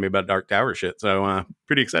especially if it's going to be about Dark Tower shit. So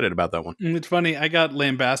pretty excited about that one. It's funny. I got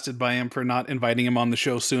lambasted by him for not inviting him on the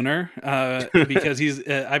show sooner because he's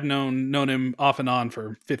I've known him off and on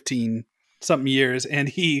for 15 something years, and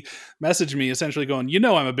he messaged me essentially going,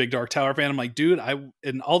 I'm a big Dark Tower fan. I'm like, dude,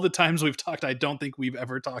 in all the times we've talked, I don't think we've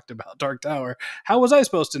ever talked about Dark Tower. How was I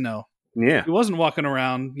supposed to know? Yeah. He wasn't walking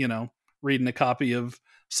around, reading a copy of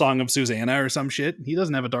Song of Susanna or some shit. He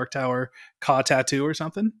doesn't have a Dark Tower tattoo or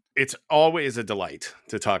something. It's always a delight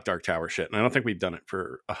to talk Dark Tower shit, and I don't think we've done it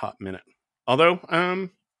for a hot minute. Although,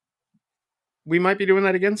 we might be doing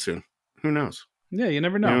that again soon. Who knows? Yeah, you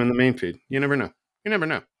never know. In the main feed. You never know.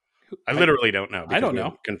 I literally don't know. I don't know. We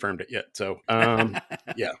haven't confirmed it yet. So,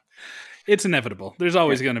 yeah. It's inevitable. There's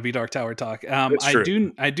always going to be Dark Tower talk.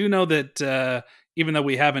 I do know that even though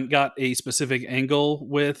we haven't got a specific angle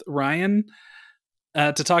with Ryan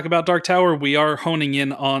to talk about Dark Tower, we are honing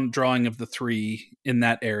in on Drawing of the Three in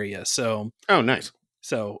that area. So, nice.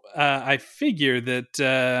 So I figure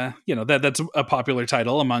that that's a popular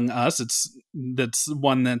title among us. That's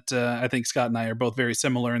one that I think Scott and I are both very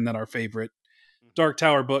similar in that our favorite Dark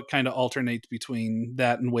Tower book kind of alternates between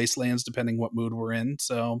that and Wastelands, depending what mood we're in.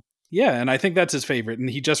 So yeah, and I think that's his favorite, and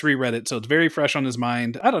he just reread it, so it's very fresh on his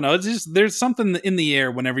mind. I don't know, it's just there's something in the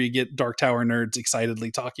air whenever you get Dark Tower nerds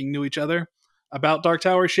excitedly talking to each other about Dark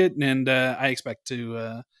Tower shit, and I expect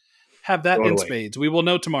to have that in spades. We will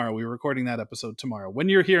know tomorrow. We're recording that episode tomorrow. When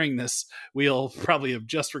you're hearing this, we'll probably have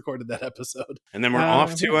just recorded that episode, and then we're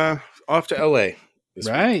off to LA.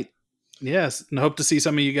 Right. Week. Yes, and hope to see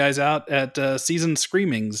some of you guys out at Season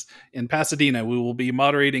Screamings in Pasadena. We will be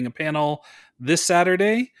moderating a panel this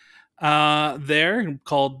Saturday there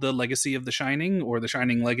called The Legacy of the Shining, or The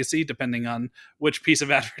Shining Legacy, depending on which piece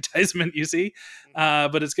of advertisement you see.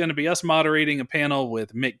 But it's going to be us moderating a panel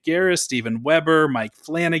with Mick Garris, Steven Weber, Mike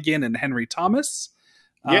Flanagan, and Henry Thomas.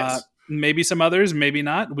 Yes. Maybe some others, maybe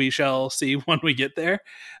not. We shall see when we get there.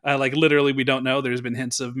 Literally, we don't know. There's been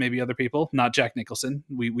hints of maybe other people, not Jack Nicholson.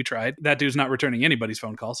 We tried. That dude's not returning anybody's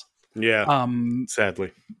phone calls. Yeah,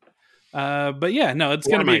 sadly. But yeah, no, it's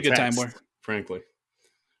going to be a good time. Frankly.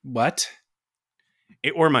 What?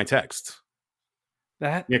 Or my text.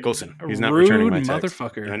 That Nicholson. He's not returning my text.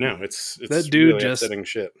 Motherfucker. I know. It's that dude really just upsetting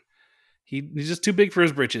shit. He's just too big for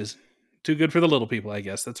his britches. Too good for the little people, I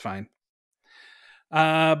guess. That's fine.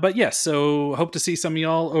 But yes, so hope to see some of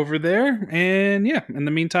y'all over there. And yeah, in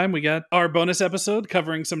the meantime, we got our bonus episode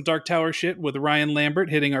covering some Dark Tower shit with Ryan Lambert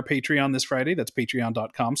hitting our Patreon this Friday. That's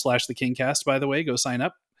patreon.com/thekingcast, by the way. Go sign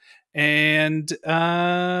up. And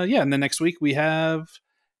and then next week we have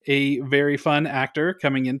a very fun actor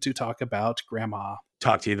coming in to talk about Grandma.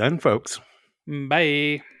 Talk to you then, folks.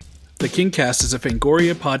 Bye. The Kingcast is a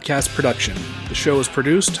Fangoria podcast production. The show is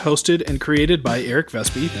produced, hosted, and created by Eric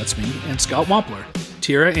Vespi, that's me, and Scott Wampler.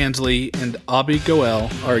 Tira Ansley and Abby Goel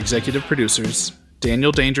are executive producers.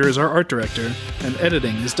 Daniel Danger is our art director, and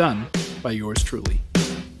editing is done by yours truly.